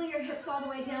 Wiggle your hips all the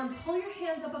way down. Pull your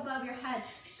hands up above your head.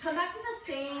 Come back to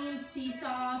the same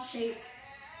seesaw shape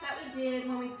that we did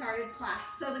when we started class.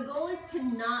 So the goal is to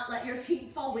not let your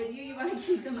feet fall with you. You want to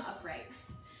keep them upright.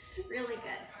 Really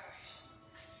good.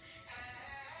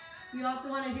 You also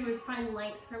want to do is find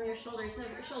length from your shoulders. So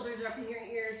if your shoulders are up in your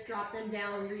ears, drop them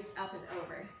down, reach up and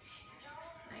over.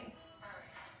 Nice.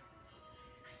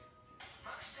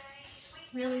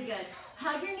 Really good.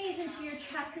 Hug your knees into your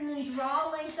chest and then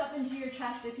draw length up into your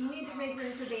chest. If you need to make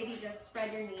room for baby, just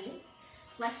spread your knees.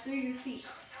 Flex through your feet.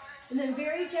 And then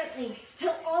very gently,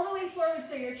 tilt all the way forward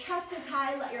so your chest is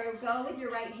high. Let go with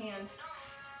your right hand.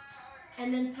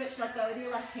 And then switch, let go with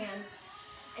your left hand.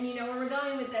 And you know where we're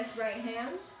going with this, right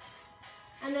hand.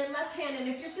 And then left hand, and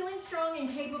if you're feeling strong and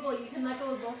capable, you can let go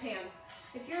with both hands.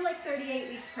 If you're like 38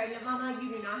 weeks pregnant, mama, you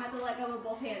do not have to let go with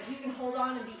both hands. You can hold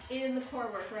on and be in the core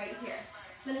work right here.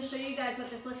 I'm gonna show you guys what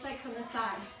this looks like from the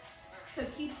side. So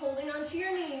keep holding onto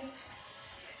your knees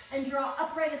and draw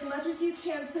upright as much as you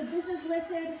can. So this is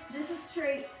lifted, this is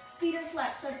straight, feet are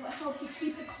flexed. That's what helps you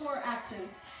keep the core action.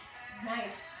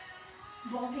 Nice.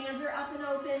 Both hands are up and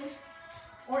open.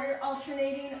 Or you're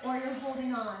alternating, or you're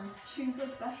holding on. Choose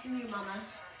what's best for you, mama.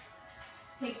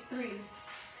 Take 3,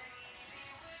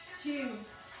 2,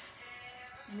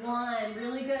 1.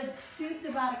 Really good.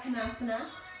 Supta Baddha Konasana.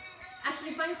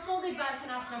 Actually, find folded Baddha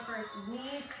Konasana first.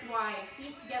 Knees wide,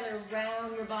 feet together,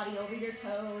 round your body over your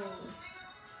toes.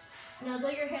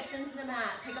 Snuggle your hips into the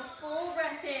mat. Take a full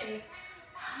breath in.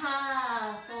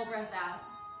 Full breath out.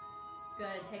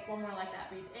 Good. Take one more like that.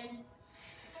 Breathe in.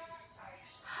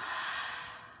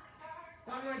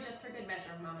 One more just for good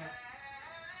measure, mamas.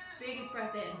 Biggest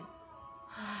breath in.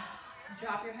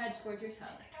 Drop your head towards your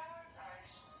toes.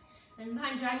 And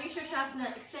behind Janu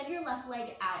Shirshasana, extend your left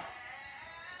leg out.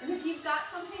 And if you've got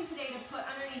something today to put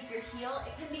underneath your heel,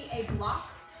 it can be a block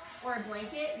or a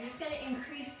blanket. You're just going to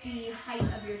increase the height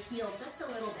of your heel just a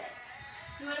little bit.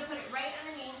 You want to put it right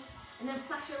underneath, and then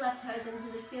flex your left toes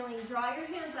into the ceiling. Draw your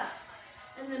hands up,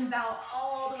 and then bow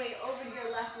all the way over to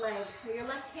your left leg. So your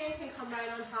left hand can come right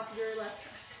on top of your left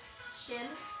shin.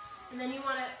 And then you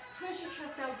want to push your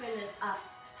chest open and up.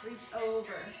 Reach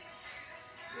over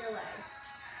your leg.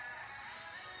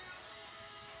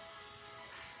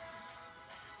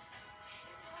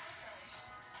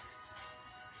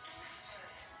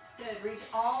 Good, reach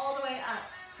all the way up.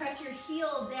 Press your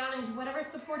heel down into whatever's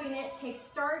supporting it. Take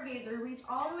stargazer, reach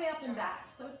all the way up and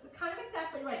back. So it's kind of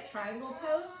exactly like triangle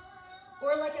pose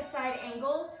or like a side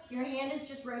angle. Your hand is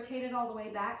just rotated all the way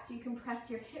back so you can press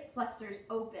your hip flexors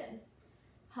open.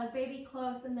 Hug baby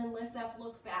close and then lift up,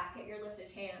 look back at your lifted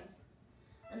hand.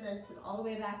 And then sit all the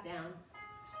way back down.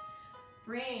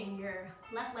 Bring your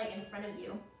left leg in front of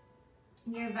you.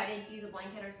 You're invited to use a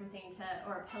blanket or something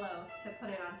or a pillow to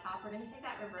put it on top. We're going to take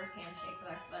that reverse handshake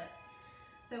with our foot.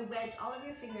 So wedge all of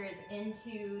your fingers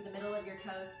into the middle of your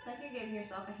toes. It's like you're giving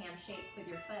yourself a handshake with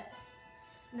your foot.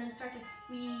 And then start to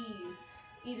squeeze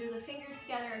either the fingers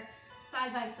together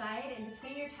side by side and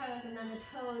between your toes, and then the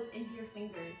toes into your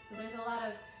fingers. So there's a lot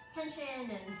of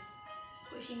tension and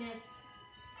squishiness,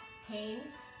 pain.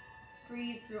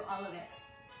 Breathe through all of it.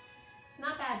 It's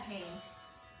not bad pain.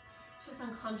 It's just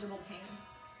uncomfortable pain,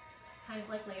 kind of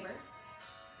like labor,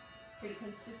 pretty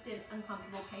consistent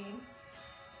uncomfortable pain,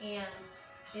 and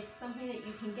it's something that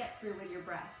you can get through with your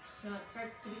breath. Now it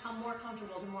starts to become more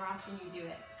comfortable the more often you do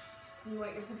it. And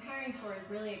what you're preparing for is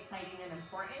really exciting and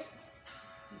important.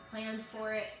 You planned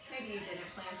for it, maybe you didn't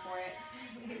plan for it,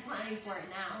 you're planning for it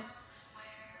now.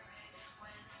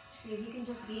 See if you can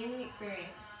just be in the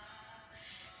experience.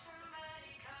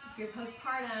 If you're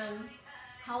postpartum,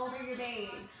 how old are your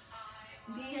babes?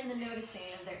 Be in the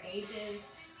noticing of their ages,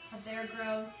 of their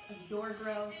growth, of your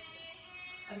growth,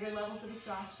 of your levels of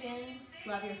exhaustion.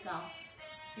 Love yourself.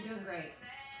 You're doing great.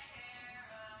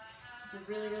 This is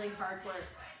really, really hard work.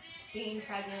 Being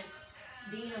pregnant,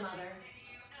 being a mother,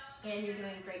 and you're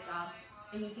doing a great job.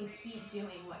 And you can keep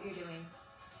doing what you're doing.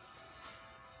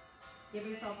 Give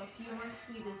yourself a few more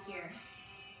squeezes here.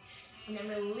 And then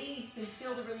release and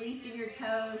feel the release in your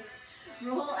toes.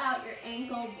 Roll out your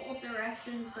ankle both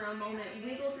directions for a moment.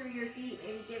 Wiggle through your feet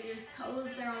and give your toes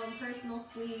their own personal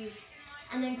squeeze.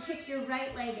 And then kick your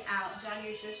right leg out,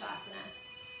 Janu Shirshasana.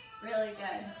 Really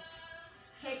good.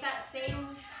 Take that same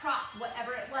prop,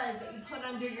 whatever it was that you put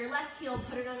under your left heel,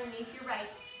 put it underneath your right.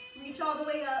 Reach all the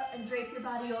way up and drape your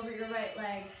body over your right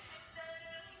leg.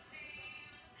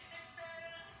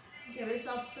 Give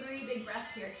yourself 3 big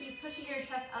breaths here. Keep pushing your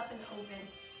chest up and open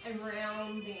and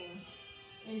rounding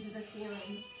into the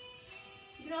ceiling.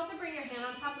 You can also bring your hand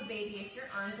on top of baby. If your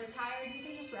arms are tired, you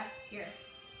can just rest here.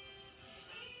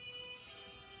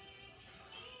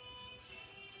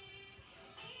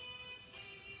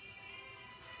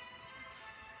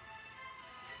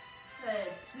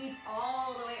 Good. Sweep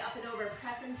all the way up and over.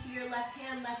 Press into your left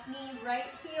hand, left knee, right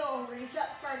heel. Reach up,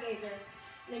 stargazer.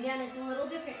 And again, it's a little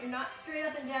different. You're not straight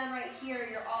up and down right here.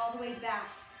 You're all the way back.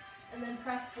 And then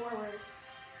press forward.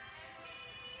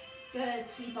 Good.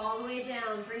 Sweep all the way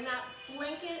down. Bring that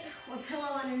blanket or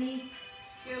pillow underneath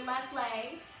your left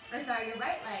leg, or sorry, your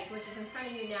right leg, which is in front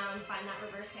of you now, and find that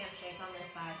reverse handshake on this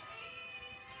side.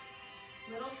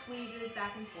 Little squeezes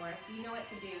back and forth. You know what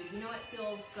to do. You know it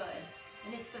feels good.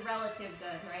 And it's the relative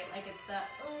good, right? Like it's the,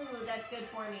 ooh, that's good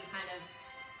for me kind of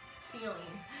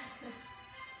feeling.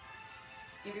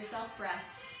 Give yourself breath.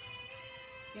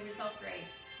 Give yourself grace.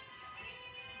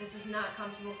 This is not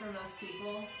comfortable for most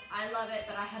people. I love it,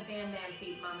 but I have bam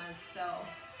feet, mamas. So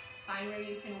find where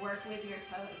you can work with your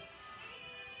toes.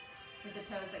 With the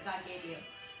toes that God gave you.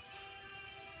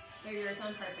 They're yours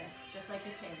on purpose, just like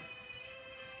your kids.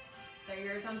 They're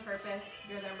yours on purpose.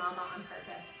 You're their mama on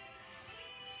purpose.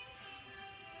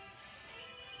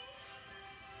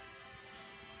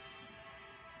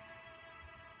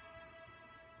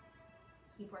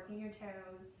 Keep working your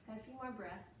toes. Got a few more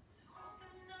breaths.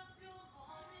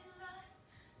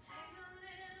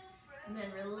 And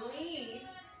then release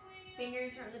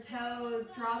Fingers from the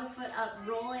toes, draw the foot up,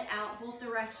 roll it out both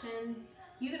directions.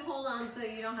 You can hold on so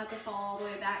you don't have to fall all the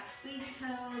way back. Squeeze your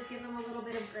toes, give them a little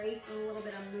bit of grace and a little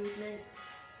bit of movement.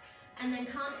 And then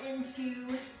come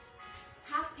into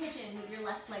half pigeon with your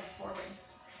left leg forward.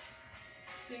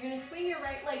 So you're gonna swing your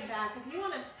right leg back. If you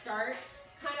wanna start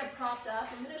kind of propped up,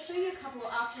 I'm gonna show you a couple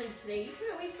of options today. You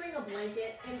can always bring a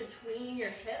blanket in between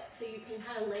your hips so you can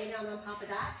kind of lay down on top of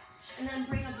that. And then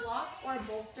bring a block or a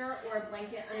bolster or a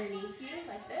blanket underneath you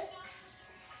like this.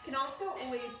 You can also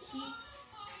always keep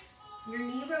your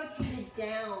knee rotated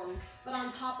down, but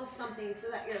on top of something so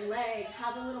that your leg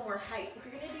has a little more height. If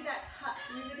you're gonna do that, tuck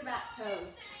through the back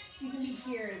toes so you can be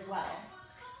here as well.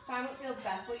 Find what feels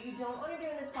best. What you don't want to do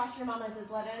in this posture, mamas,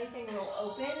 is let anything roll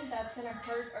open. That's gonna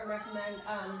hurt or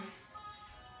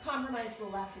compromise the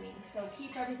left knee. So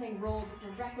keep everything rolled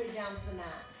directly down to the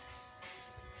mat.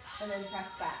 And then press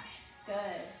back.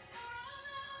 Good.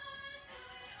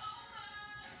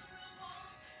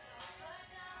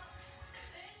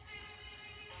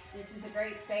 This is a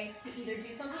great space to either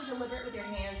do something deliberate with your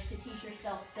hands to teach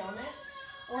yourself stillness,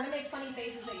 or to make funny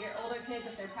faces at your older kids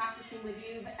if they're practicing with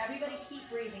you, but everybody keep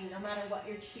breathing no matter what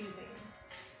you're choosing.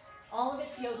 All of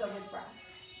it's yoga with breath.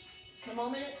 The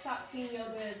moment it stops being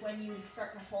yoga is when you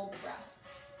start to hold the breath.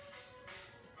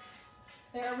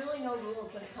 There are really no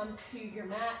rules when it comes to your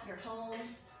mat, your home,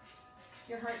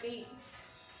 your heartbeat.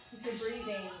 If you're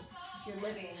breathing, if you're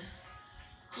living,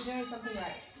 you're doing something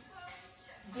right.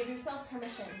 Give yourself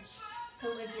permission to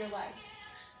live your life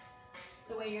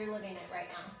the way you're living it right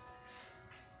now.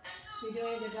 You're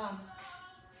doing a good job.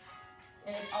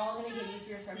 And it's all going to get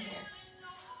easier from here.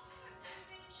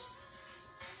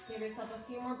 Give yourself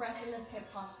a few more breaths in this hip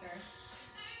posture.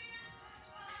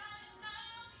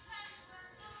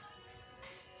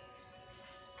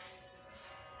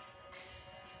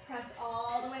 Press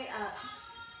all the way up.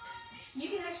 You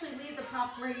can actually leave the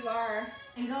props where you are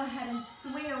and go ahead and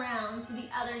swing around to the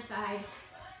other side.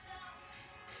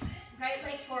 Right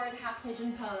leg forward, half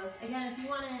pigeon pose. Again, if you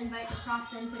want to invite the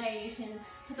props in today, you can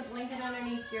put the blanket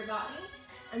underneath your body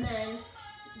and then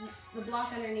the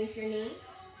block underneath your knee.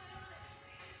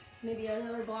 Maybe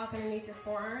another block underneath your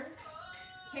forearms.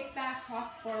 Kick back,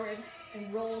 walk forward,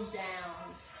 and roll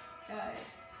down. Good.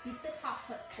 Keep the top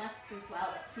foot flexed as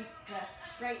well. It keeps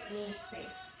the right knee safe.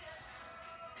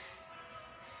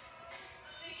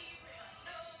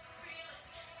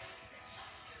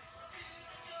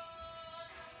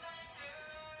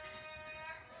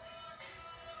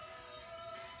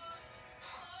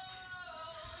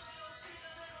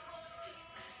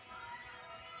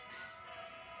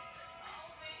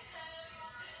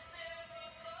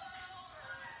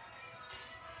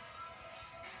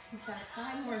 You've got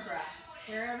 5 more breaths,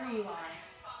 wherever you are.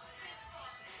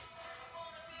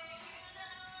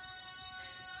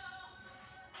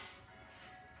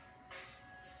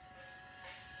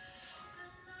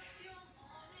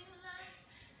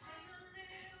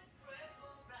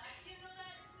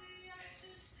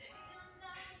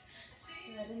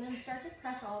 Good, and then start to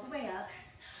press all the way up.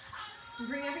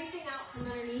 Bring everything out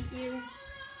from underneath you.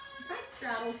 Find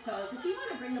straddles pose. If you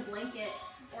want to bring the blanket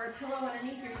or a pillow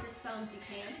underneath your sits bones, you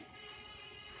can.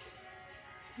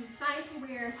 And find to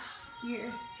where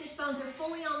your sit bones are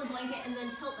fully on the blanket and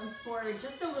then tilt them forward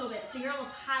just a little bit. So you're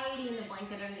almost hiding the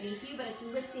blanket underneath you, but it's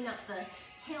lifting up the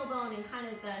tailbone and kind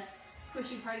of the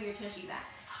squishy part of your tushy back.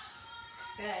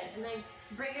 Good, and then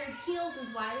bring your heels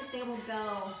as wide as they will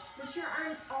go. Lift your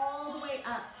arms all the way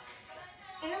up.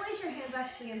 Interlace your hands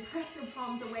actually and press your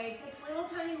palms away. Take little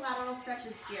tiny lateral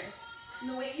stretches here. And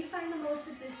the way you find the most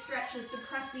of this stretch is to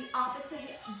press the opposite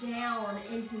hip down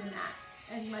into the mat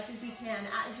as much as you can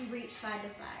as you reach side to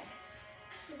side.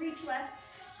 So reach left,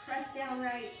 press down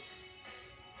right,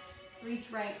 reach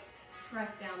right,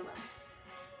 press down left.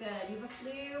 Good, you have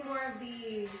a few more of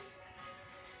these.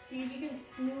 See if you can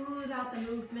smooth out the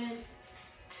movement.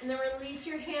 And then release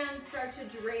your hands, start to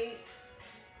drape.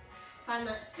 Find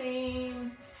that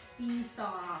same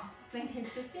seesaw. It's been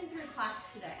consistent through class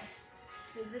today.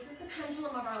 This is the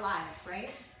pendulum of our lives, right?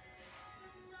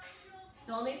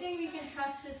 The only thing we can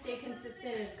trust to stay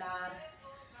consistent is God.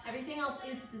 Everything else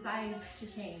is designed to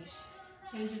change.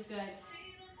 Change is good.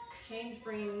 Change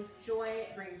brings joy,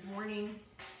 it brings mourning,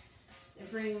 it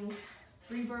brings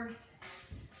rebirth,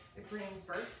 it brings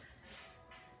birth,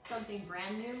 something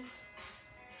brand new.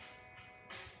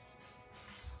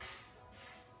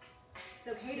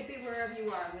 It's okay to be wherever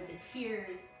you are, with the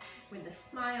tears, with the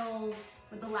smiles,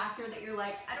 with the laughter that you're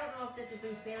like, I don't know if this is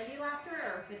insanity laughter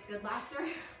or if it's good laughter.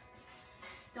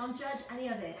 Don't judge any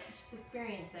of it, just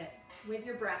experience it with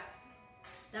your breath.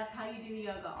 That's how you do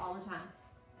yoga all the time.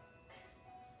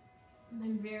 And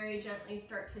then very gently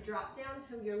start to drop down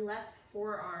to your left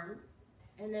forearm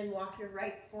and then walk your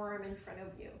right forearm in front of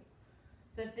you.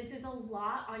 So if this is a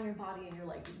lot on your body and you're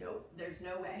like, nope, there's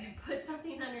no way, put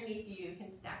something underneath you. You can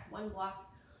stack 1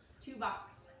 block, 2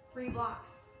 blocks, 3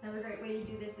 blocks. Another great way to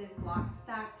do this is blocks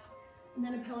stacked and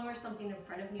then a pillow or something in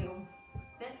front of you.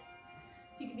 This,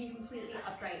 so you can be completely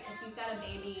upright. If you've got a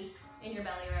baby in your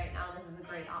belly right now, this is a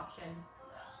great option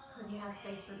because you have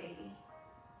space for baby.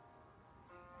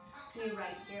 Be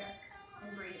right here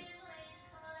and breathe.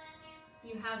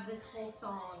 You have this whole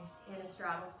song in a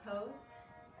straddles pose.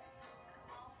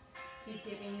 Keep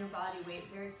giving your body weight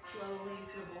very slowly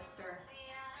to the bolster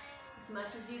as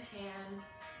much as you can.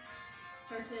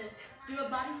 Start to do a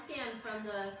body scan from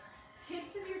the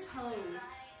tips of your toes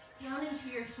down into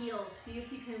your heels. See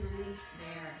if you can release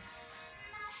there.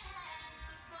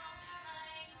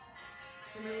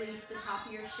 And release the top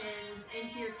of your shins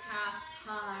into your calves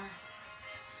high.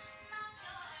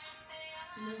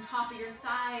 And then top of your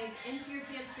thighs into your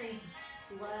hamstrings.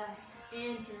 Blood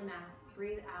into the mat.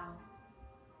 Breathe out.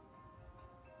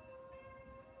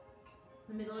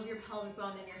 The middle of your pelvic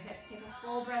bone and your hips. Take a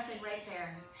full breath in right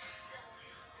there.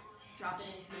 Drop it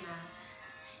into the mat.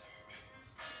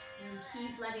 And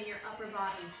keep letting your upper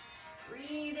body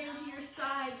breathe into your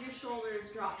sides, your shoulders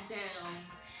drop down.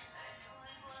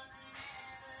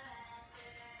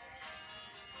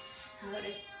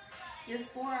 Notice your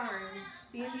forearms.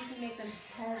 See if you can make them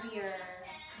heavier.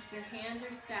 If your hands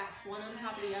are stacked, one on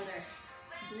top of the other.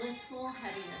 Blissful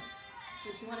heaviness. That's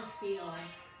what you want to feel.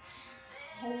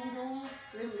 Total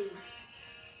release.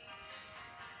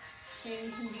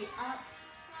 Chin can be up,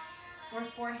 or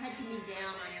forehead can be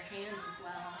down on your hands as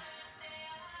well.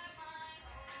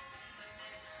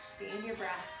 Be in your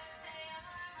breath.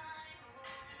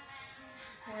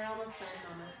 We're almost done,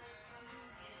 mamas.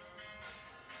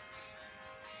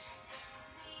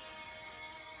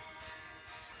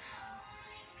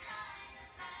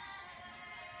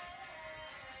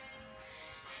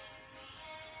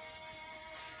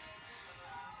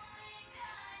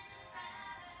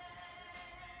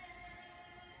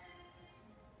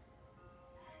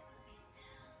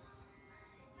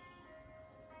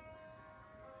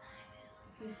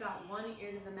 If you've got one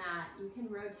ear to the mat, you can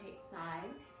rotate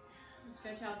sides.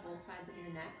 Stretch out both sides of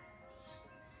your neck.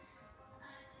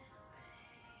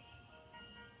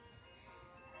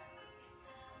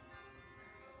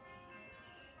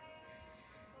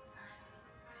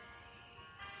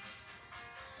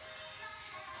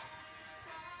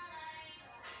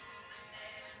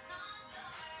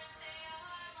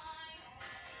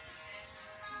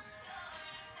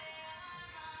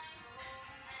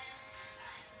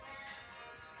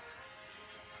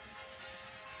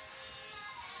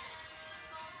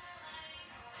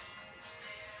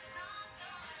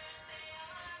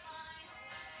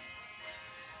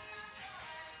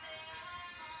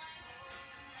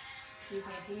 Keep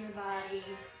making your body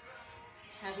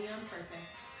heavy on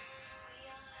purpose.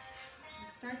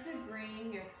 And start to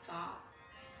bring your thoughts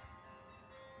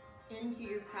into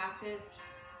your practice.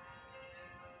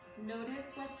 Notice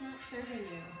what's not serving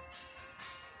you.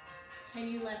 Can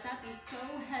you let that be so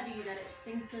heavy that it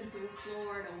sinks into the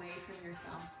floor and away from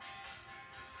yourself?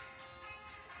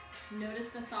 Notice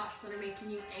the thoughts that are making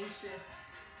you anxious.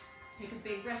 Take a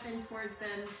big breath in towards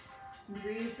them.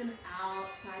 Breathe them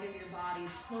outside of your body.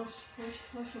 Push, push,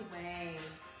 push away.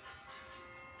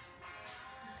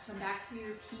 Come back to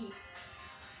your peace.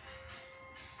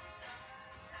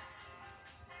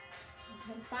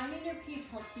 Because finding your peace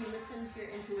helps you listen to your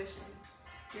intuition.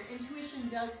 Your intuition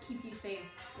does keep you safe.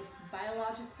 It's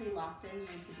biologically locked in you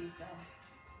to do so.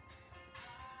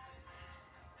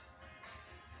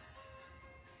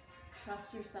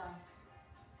 Trust yourself.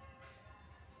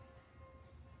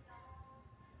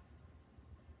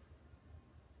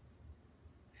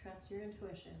 Trust your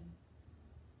intuition.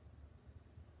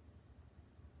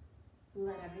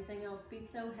 Let everything else be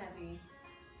so heavy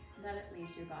that it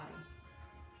leaves your body.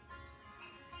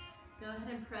 Go ahead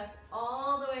and press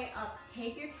all the way up.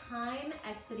 Take your time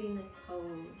exiting this pose.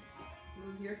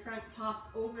 Move your front pops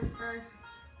over first.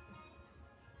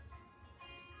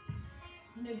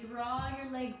 I'm going to draw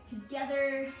your legs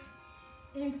together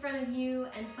in front of you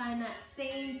and find that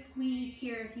same squeeze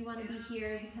here. If you want to be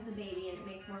here because of baby and it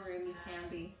makes more room, you can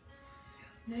be.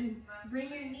 And then bring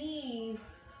your knees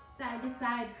side to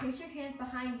side. Place your hands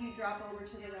behind you. Drop over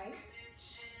to the right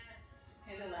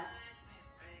and the left.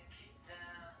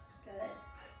 Good.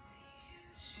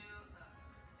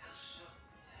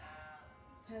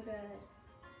 So good.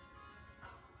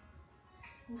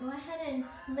 And go ahead and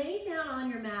lay down on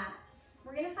your mat.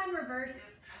 We're going to find reverse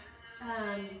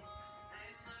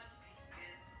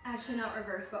Actually not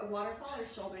reverse, but waterfall or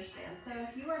shoulder stand. So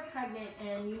if you are pregnant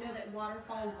and you know that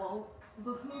waterfall won't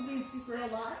behoove you super a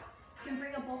lot, you can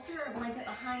bring a bolster or a blanket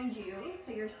behind you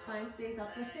so your spine stays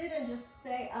uplifted and just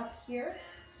stay up here.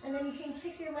 And then you can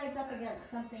kick your legs up against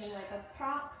something like a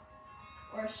prop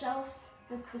or a shelf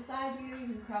that's beside you. You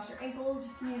can cross your ankles,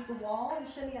 you can use the wall and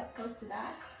shimmy up close to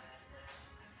that.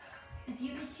 If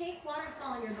you can take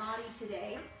waterfall in your body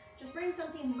today, just bring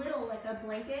something little like a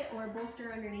blanket or a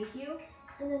bolster underneath you,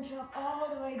 and then drop all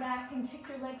the way back and kick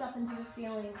your legs up into the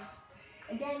ceiling.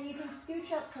 Again, you can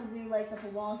scooch up to do legs up a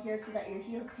wall here so that your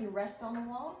heels can rest on the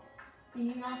wall. And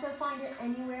you can also find it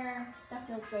anywhere that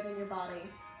feels good in your body.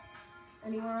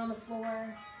 Anywhere on the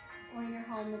floor or in your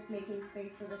home that's making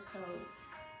space for this pose.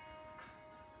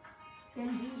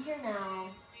 Again, be here now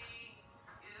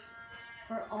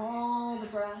for all the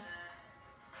breaths.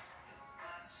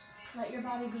 Let your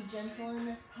body be gentle in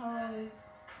this pose.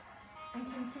 And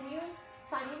continue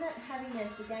finding that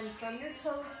heaviness, again, from your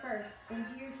toes first,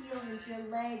 into your heels, into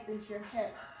your legs, into your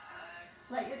hips.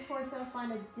 Let your torso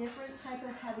find a different type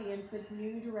of heavy into a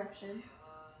new direction.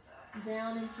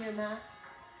 Down into your mat.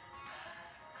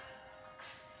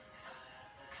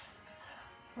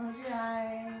 Close your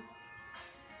eyes.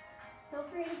 Feel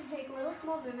free to take little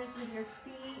small movements with your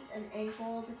feet and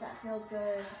ankles if that feels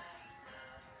good.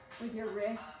 With your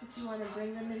wrists if you want to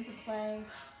bring them into play.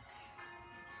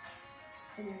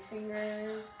 And your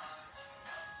fingers.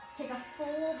 Take a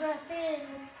full breath in.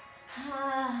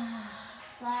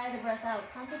 Sigh the breath out.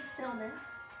 Come to stillness.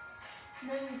 And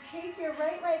then take your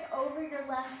right leg over your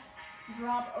left.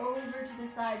 Drop over to the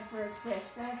side for a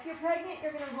twist. So if you're pregnant,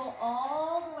 you're going to roll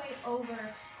all the way over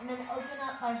and then open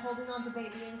up by holding on to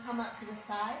baby and come up to the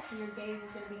side. So your gaze is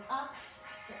going to be up.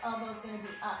 Your elbow is going to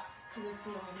be up to the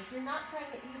ceiling. If you're not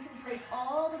pregnant, you can drape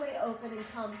all the way open and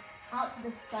come out to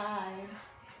the side.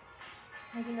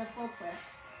 Taking a full twist.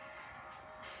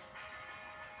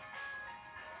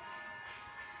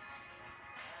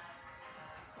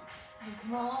 And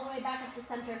come all the way back up to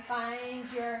center. Find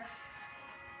your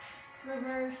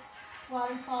reverse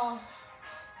waterfall.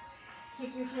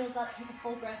 Kick your heels up, take a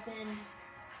full breath in.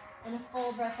 And a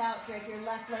full breath out. Drape your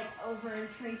left leg over and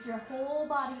trace your whole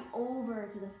body over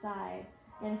to the side.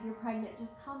 And if you're pregnant,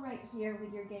 just come right here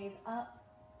with your gaze up.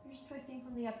 You're just twisting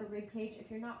from the upper rib cage. If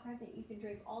you're not pregnant, you can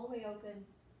drape all the way open.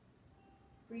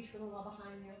 Reach for the wall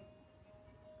behind you.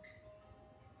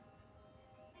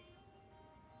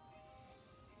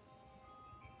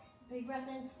 Big breath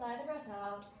in, sigh the breath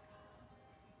out.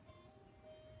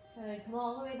 Good, come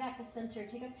all the way back to center.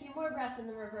 Take a few more breaths in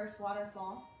the reverse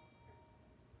waterfall.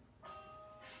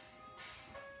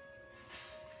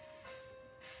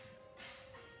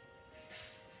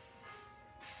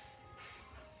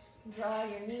 Draw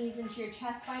your knees into your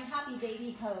chest. Find happy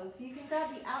baby pose. So you can grab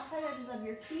the outside edges of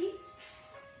your feet,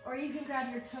 or you can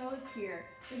grab your toes here.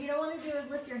 What you don't want to do is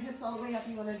lift your hips all the way up.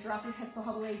 You want to drop your hips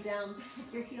all the way down to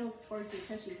kick your heels towards your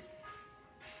tushy.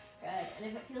 Good. And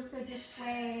if it feels good to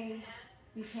sway,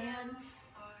 you can.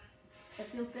 If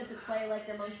it feels good to play like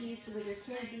your monkeys with your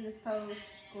kids in this pose,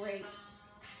 great.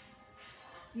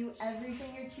 Do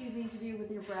everything you're choosing to do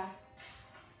with your breath.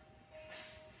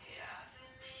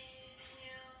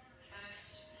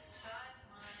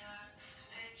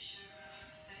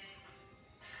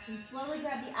 And slowly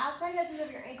grab the outside edges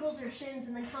of your ankles or shins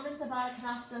and then come into Baddha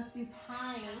Konasana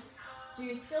Supine. So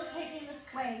you're still taking the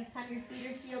sway. This time your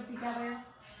feet are sealed together.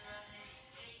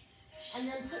 And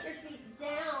then put your feet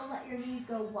down, let your knees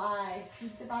go wide.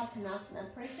 Sweep to Baddha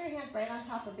Konasana. Place your hands right on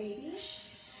top of baby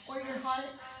or your heart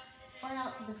or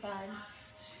out to the side.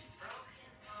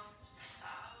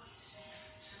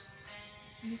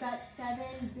 You've got 7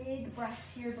 big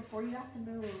breaths here before you have to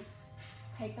move.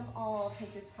 Take them all,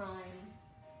 take your time.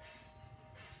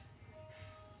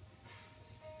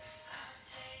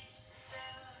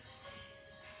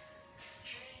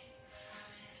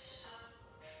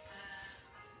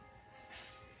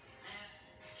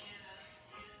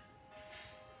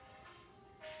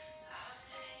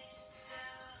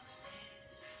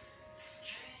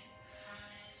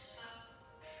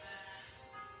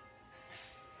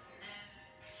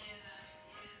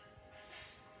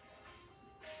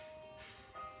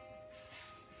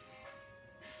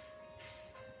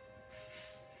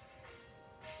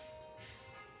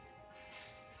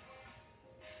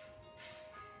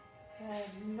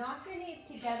 Good. Knock your knees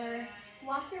together.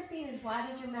 Walk your feet as wide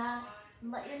as your mat.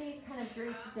 And let your knees kind of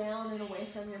drape down and away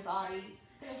from your body.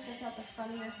 Just going to stretch out the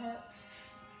front of your hips.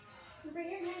 And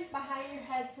bring your hands behind your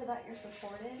head so that you're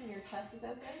supported and your chest is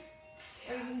open.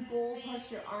 Or you can goal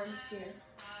push your arms here.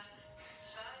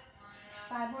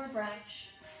 5 more breaths.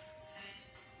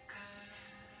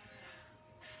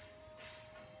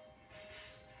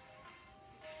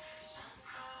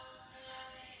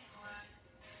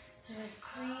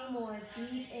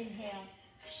 Deep inhale.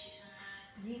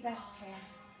 Deep exhale.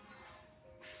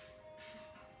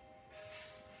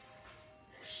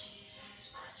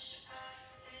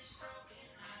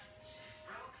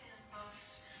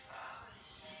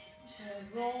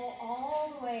 And roll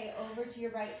all the way over to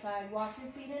your right side. Walk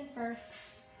your feet in first.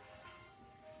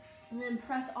 And then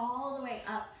press all the way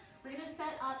up. We're going to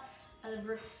set up a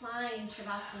reclined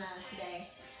Shavasana today.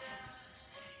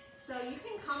 So you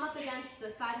can come up against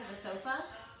the side of the sofa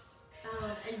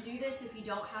and do this if you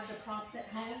don't have the props at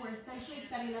home. We're essentially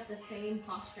setting up the same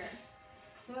posture.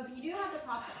 So if you do have the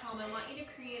props at home, I want you to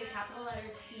create a capital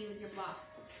letter T with your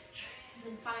blocks. And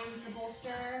then find the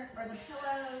bolster or the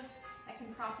pillows that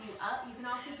can prop you up. You can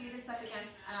also do this up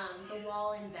against the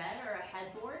wall in bed or a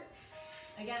headboard.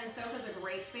 Again, a sofa is a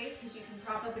great space because you can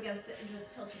prop up against it and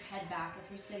just tilt your head back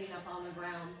if you're sitting up on the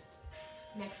ground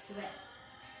next to it.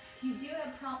 If you do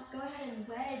have props, go ahead and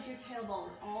wedge your tailbone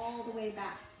all the way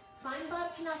back. Find Baddha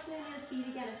Konasana in your feet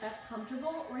again if that's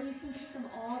comfortable, or you can kick them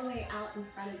all the way out in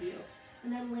front of you.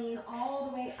 And then lean all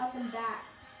the way up and back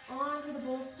onto the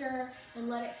bolster and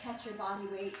let it catch your body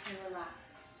weight and relax.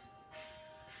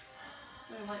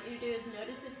 What I want you to do is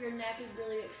notice if your neck is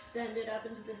really extended up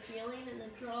into the ceiling, and then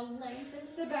draw length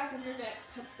into the back of your neck.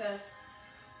 Put the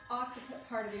occiput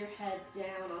part of your head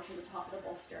down onto the top of the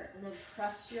bolster, and then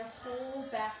press your whole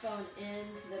backbone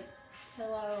into the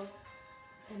pillow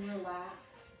and relax.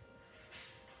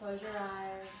 Close your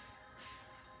eyes.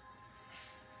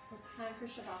 It's time for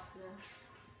Shavasana.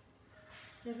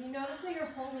 So if you notice that you're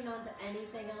holding on to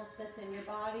anything else that's in your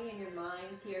body and your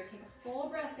mind here, take a full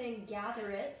breath in, gather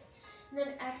it, and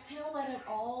then exhale, let it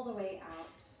all the way out.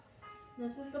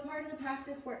 This is the part of the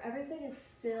practice where everything is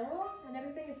still and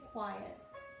everything is quiet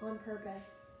on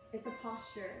purpose. It's a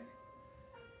posture.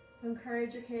 So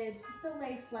encourage your kids just to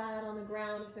lay flat on the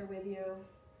ground if they're with you.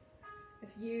 If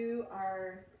you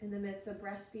are in the midst of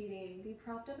breastfeeding, be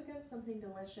propped up against something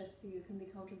delicious so you can be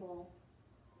comfortable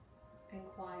and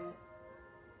quiet.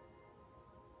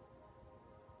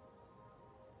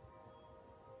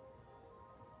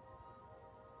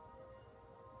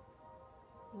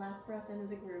 Last breath in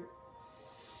as a group.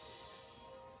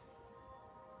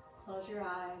 Close your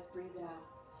eyes, breathe it out.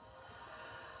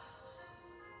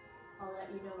 I'll let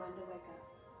you know when to wake up.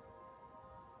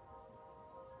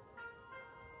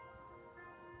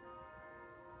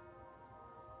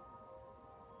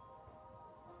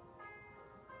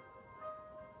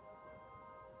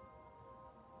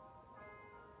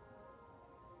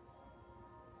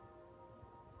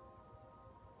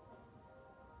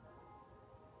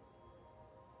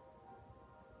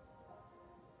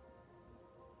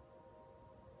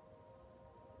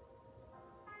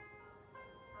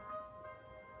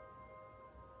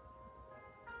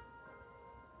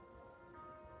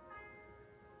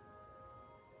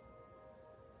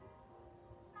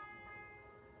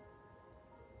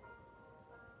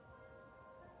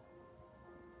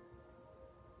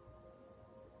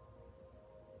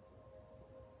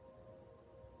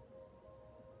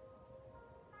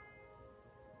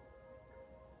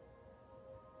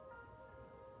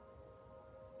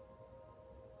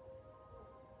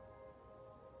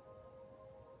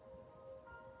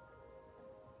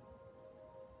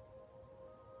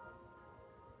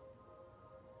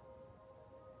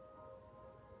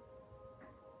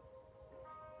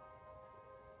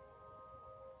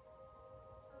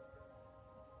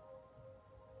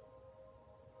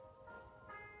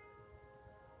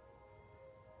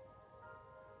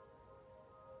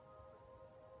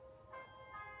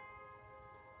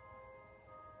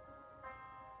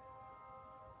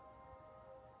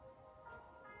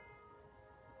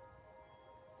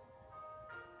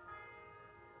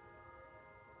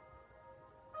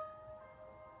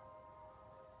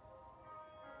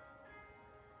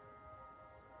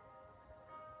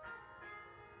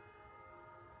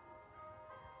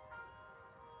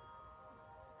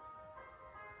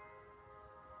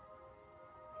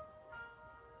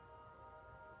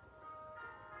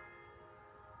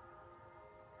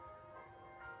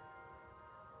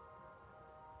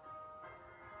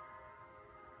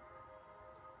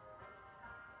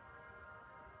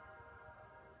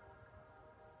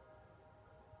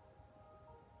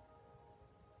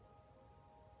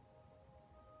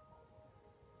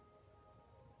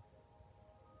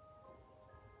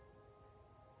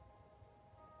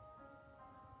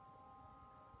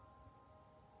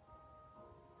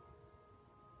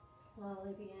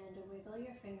 Slowly begin to wiggle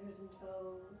your fingers and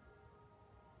toes.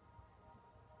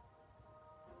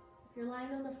 If you're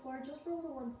lying on the floor, just roll to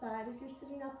one side. If you're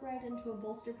sitting upright into a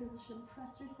bolster position,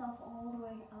 press yourself all the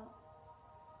way up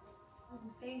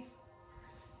and face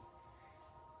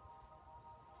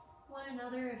one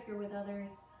another if you're with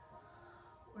others,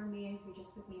 or me if you're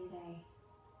just with me today.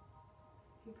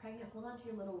 If you're pregnant, hold on to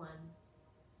your little one.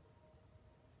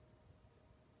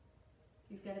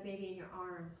 If you've got a baby in your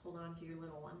arms, hold on to your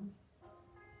little one.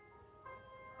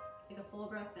 Take a full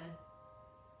breath in.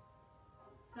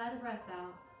 Sigh the breath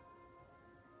out.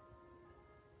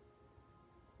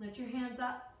 Lift your hands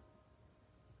up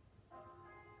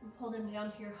and pull them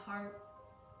down to your heart.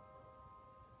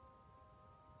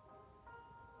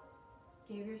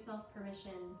 Give yourself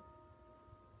permission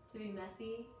to be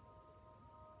messy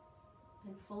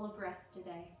and full of breath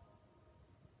today.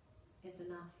 It's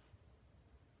enough.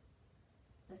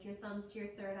 Lift your thumbs to your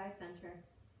third eye center.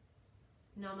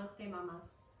 Namaste,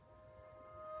 mamas.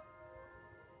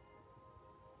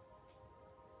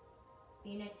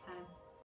 See you next time.